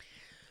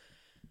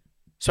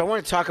 So I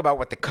want to talk about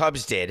what the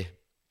Cubs did.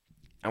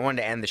 I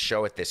wanted to end the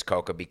show with this,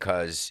 Coca,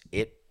 because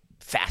it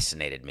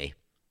fascinated me.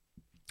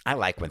 I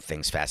like when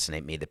things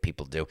fascinate me that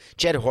people do.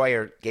 Jed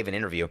Hoyer gave an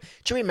interview.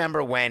 Do you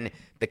remember when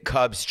the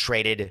Cubs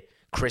traded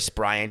Chris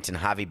Bryant and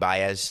Javi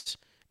Baez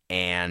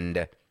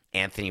and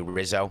Anthony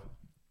Rizzo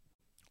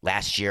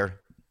last year?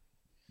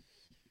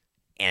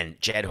 And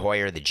Jed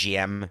Hoyer, the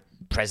GM,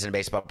 president of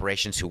baseball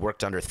operations, who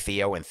worked under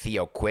Theo, and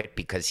Theo quit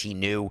because he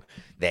knew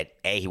that,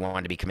 A, he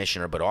wanted to be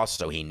commissioner, but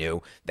also he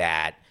knew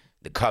that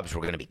the Cubs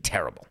were going to be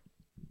terrible.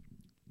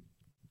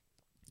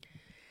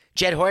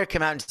 Jed Hoyer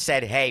came out and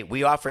said, hey,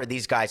 we offered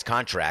these guys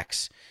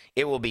contracts.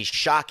 It will be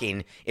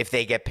shocking if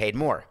they get paid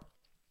more.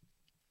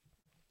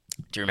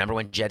 Do you remember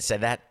when Jed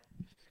said that?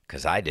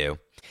 Because I do.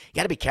 You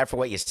got to be careful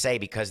what you say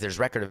because there's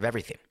record of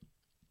everything.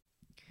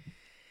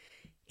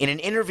 In an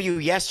interview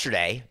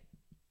yesterday,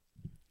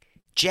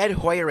 Jed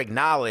Hoyer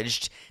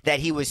acknowledged that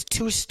he was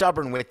too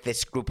stubborn with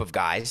this group of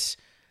guys,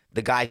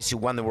 the guys who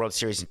won the World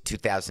Series in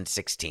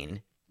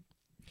 2016.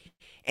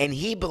 And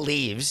he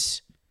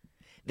believes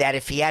that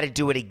if he had to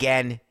do it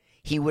again,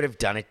 he would have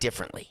done it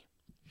differently,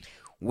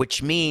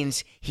 which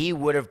means he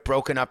would have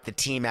broken up the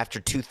team after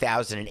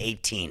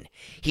 2018.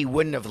 He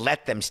wouldn't have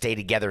let them stay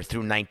together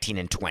through 19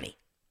 and 20.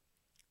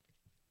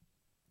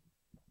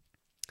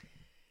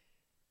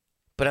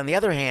 But on the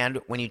other hand,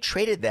 when you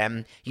traded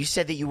them, you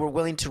said that you were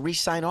willing to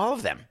re-sign all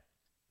of them.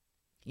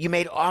 You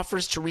made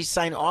offers to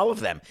re-sign all of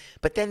them.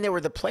 But then there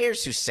were the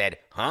players who said,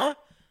 huh?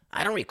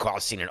 I don't recall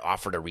seeing an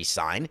offer to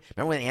re-sign.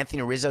 Remember when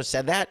Anthony Rizzo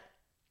said that?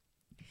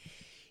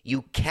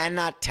 You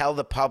cannot tell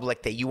the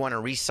public that you want to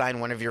re-sign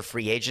one of your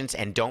free agents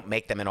and don't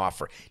make them an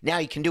offer. Now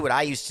you can do what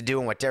I used to do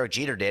and what Derek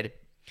Jeter did.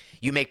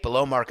 You make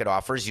below market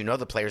offers. You know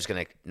the player's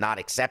going to not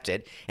accept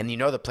it, and you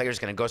know the player's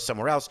going to go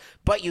somewhere else,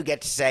 but you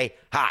get to say,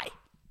 hi,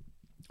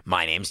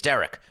 my name's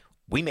Derek.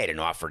 We made an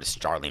offer to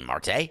Starling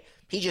Marte.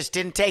 He just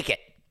didn't take it.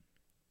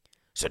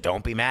 So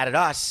don't be mad at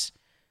us.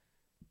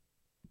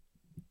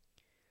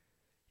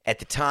 At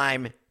the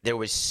time, there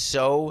was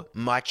so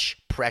much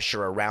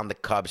pressure around the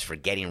Cubs for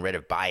getting rid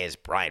of Baez,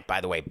 Bryant.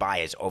 By the way,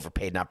 Baez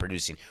overpaid, not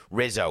producing.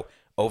 Rizzo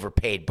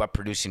overpaid, but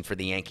producing for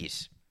the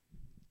Yankees.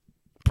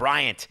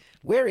 Bryant,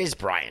 where is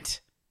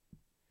Bryant?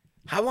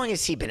 How long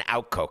has he been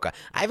out, Coca?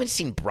 I haven't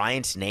seen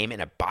Bryant's name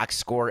in a box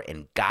score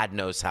in God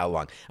knows how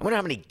long. I wonder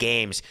how many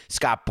games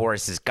Scott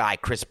Boris's guy,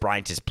 Chris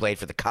Bryant, has played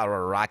for the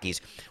Colorado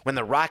Rockies when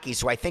the Rockies,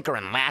 who I think are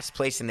in last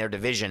place in their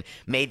division,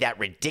 made that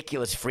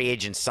ridiculous free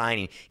agent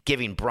signing,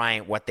 giving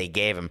Bryant what they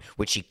gave him,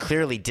 which he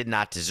clearly did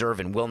not deserve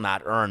and will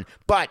not earn.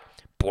 But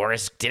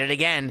Boris did it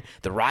again.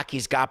 The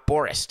Rockies got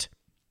Boris.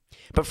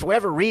 But for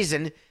whatever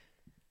reason,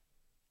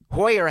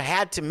 Hoyer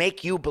had to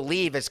make you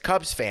believe as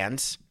Cubs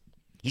fans.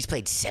 He's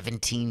played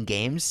 17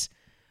 games.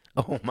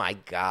 Oh, my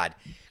God.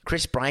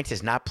 Chris Bryant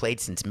has not played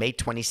since May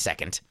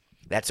 22nd.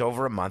 That's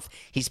over a month.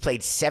 He's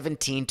played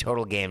 17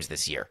 total games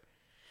this year.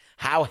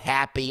 How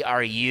happy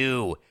are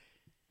you,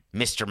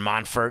 Mr.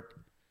 Monfort?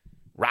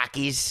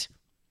 Rockies,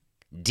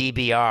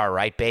 DBR,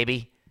 right,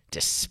 baby?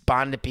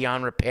 Despondent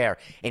beyond repair.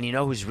 And you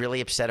know who's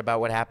really upset about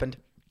what happened?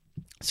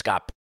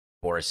 Scott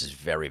Boris is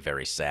very,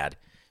 very sad.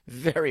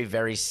 Very,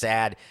 very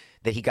sad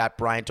that he got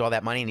Bryant all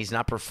that money and he's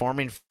not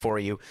performing for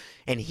you.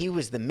 And he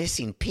was the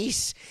missing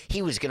piece.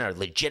 He was going to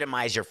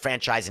legitimize your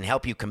franchise and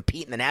help you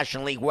compete in the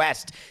National League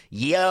West.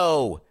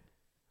 Yo,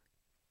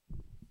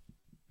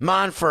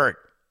 Monfort,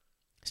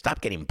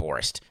 stop getting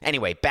Boris.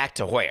 Anyway, back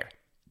to Hoyer.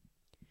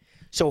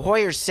 So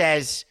Hoyer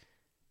says,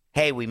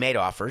 hey, we made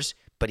offers,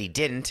 but he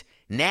didn't.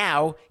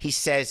 Now he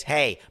says,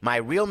 hey, my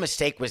real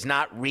mistake was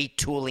not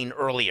retooling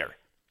earlier.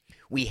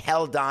 We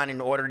held on in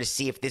order to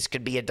see if this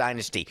could be a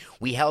dynasty.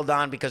 We held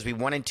on because we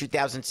won in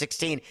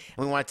 2016,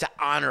 and we wanted to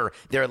honor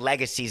their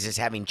legacies as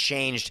having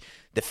changed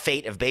the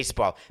fate of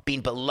baseball.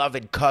 Being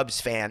beloved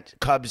Cubs,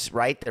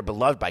 right? They're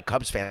beloved by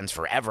Cubs fans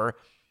forever.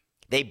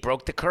 They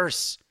broke the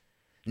curse.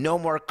 No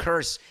more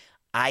curse.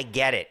 I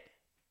get it.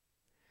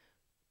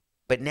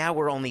 But now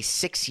we're only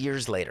 6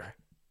 years later.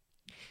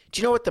 Do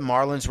you know what the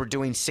Marlins were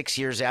doing 6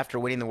 years after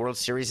winning the World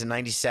Series in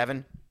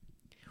 97?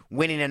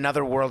 winning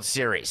another World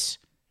Series.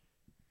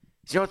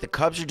 Do you know what the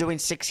Cubs are doing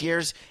 6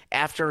 years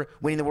after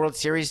winning the World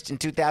Series in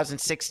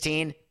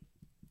 2016?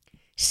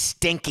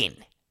 Stinking.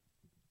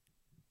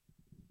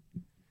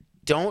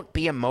 Don't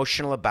be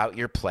emotional about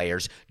your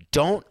players.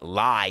 Don't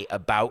lie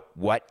about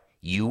what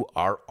you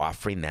are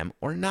offering them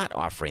or not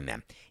offering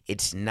them.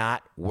 It's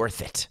not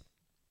worth it.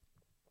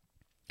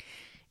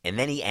 And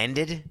then he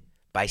ended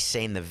by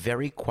saying the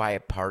very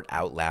quiet part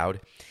out loud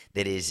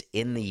that is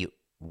in the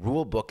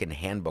rule book and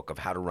handbook of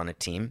how to run a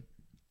team.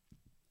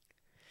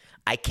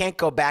 I can't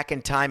go back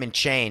in time and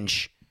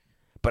change,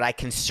 but I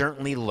can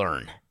certainly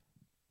learn.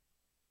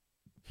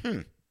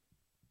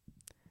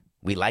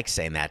 We like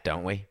saying that,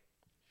 don't we?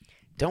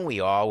 Don't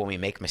we all, when we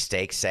make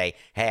mistakes, say,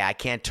 hey, I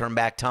can't turn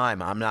back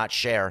time. I'm not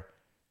Cher.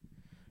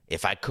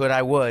 If I could,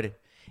 I would.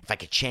 If I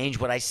could change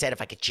what I said,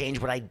 if I could change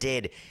what I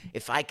did,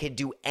 if I could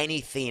do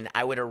anything,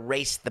 I would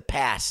erase the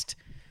past.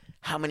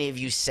 How many of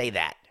you say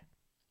that?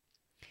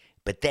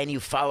 But then you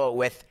follow it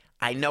with,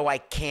 I know I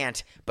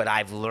can't, but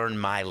I've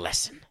learned my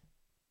lesson.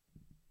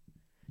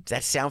 Does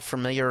that sound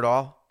familiar at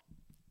all?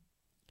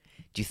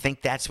 Do you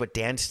think that's what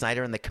Dan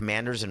Snyder and the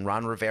Commanders and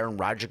Ron Rivera and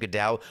Roger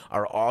Goodell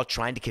are all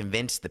trying to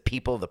convince the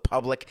people, the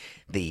public,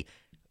 the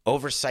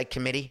oversight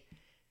committee?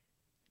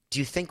 Do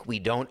you think we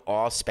don't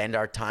all spend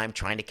our time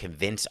trying to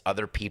convince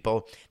other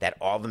people that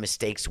all the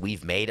mistakes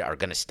we've made are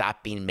going to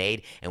stop being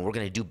made and we're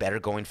going to do better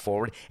going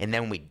forward? And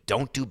then when we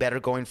don't do better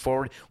going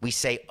forward, we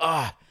say,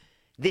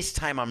 this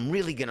time I'm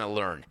really going to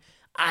learn.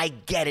 I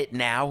get it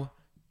now.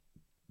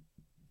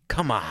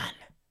 Come on.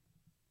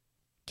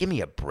 Give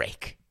me a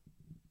break.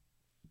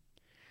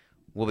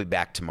 We'll be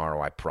back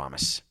tomorrow, I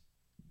promise.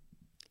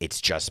 It's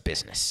just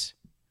business.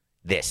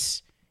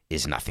 This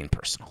is nothing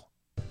personal.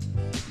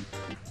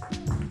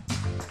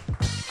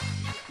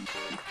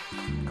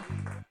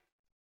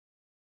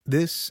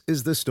 This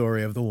is the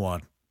story of the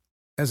one.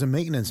 As a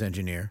maintenance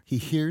engineer, he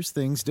hears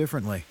things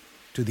differently.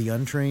 To the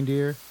untrained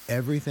ear,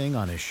 everything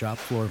on his shop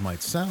floor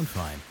might sound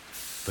fine,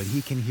 but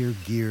he can hear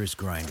gears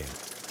grinding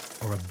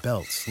or a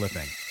belt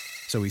slipping.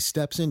 So he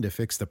steps in to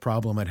fix the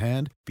problem at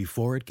hand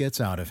before it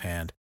gets out of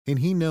hand. And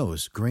he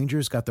knows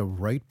Grainger's got the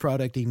right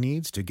product he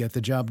needs to get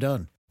the job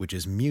done, which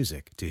is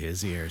music to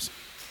his ears.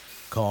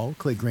 Call,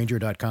 click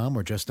Grainger.com,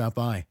 or just stop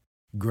by.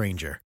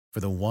 Grainger, for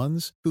the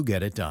ones who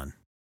get it done.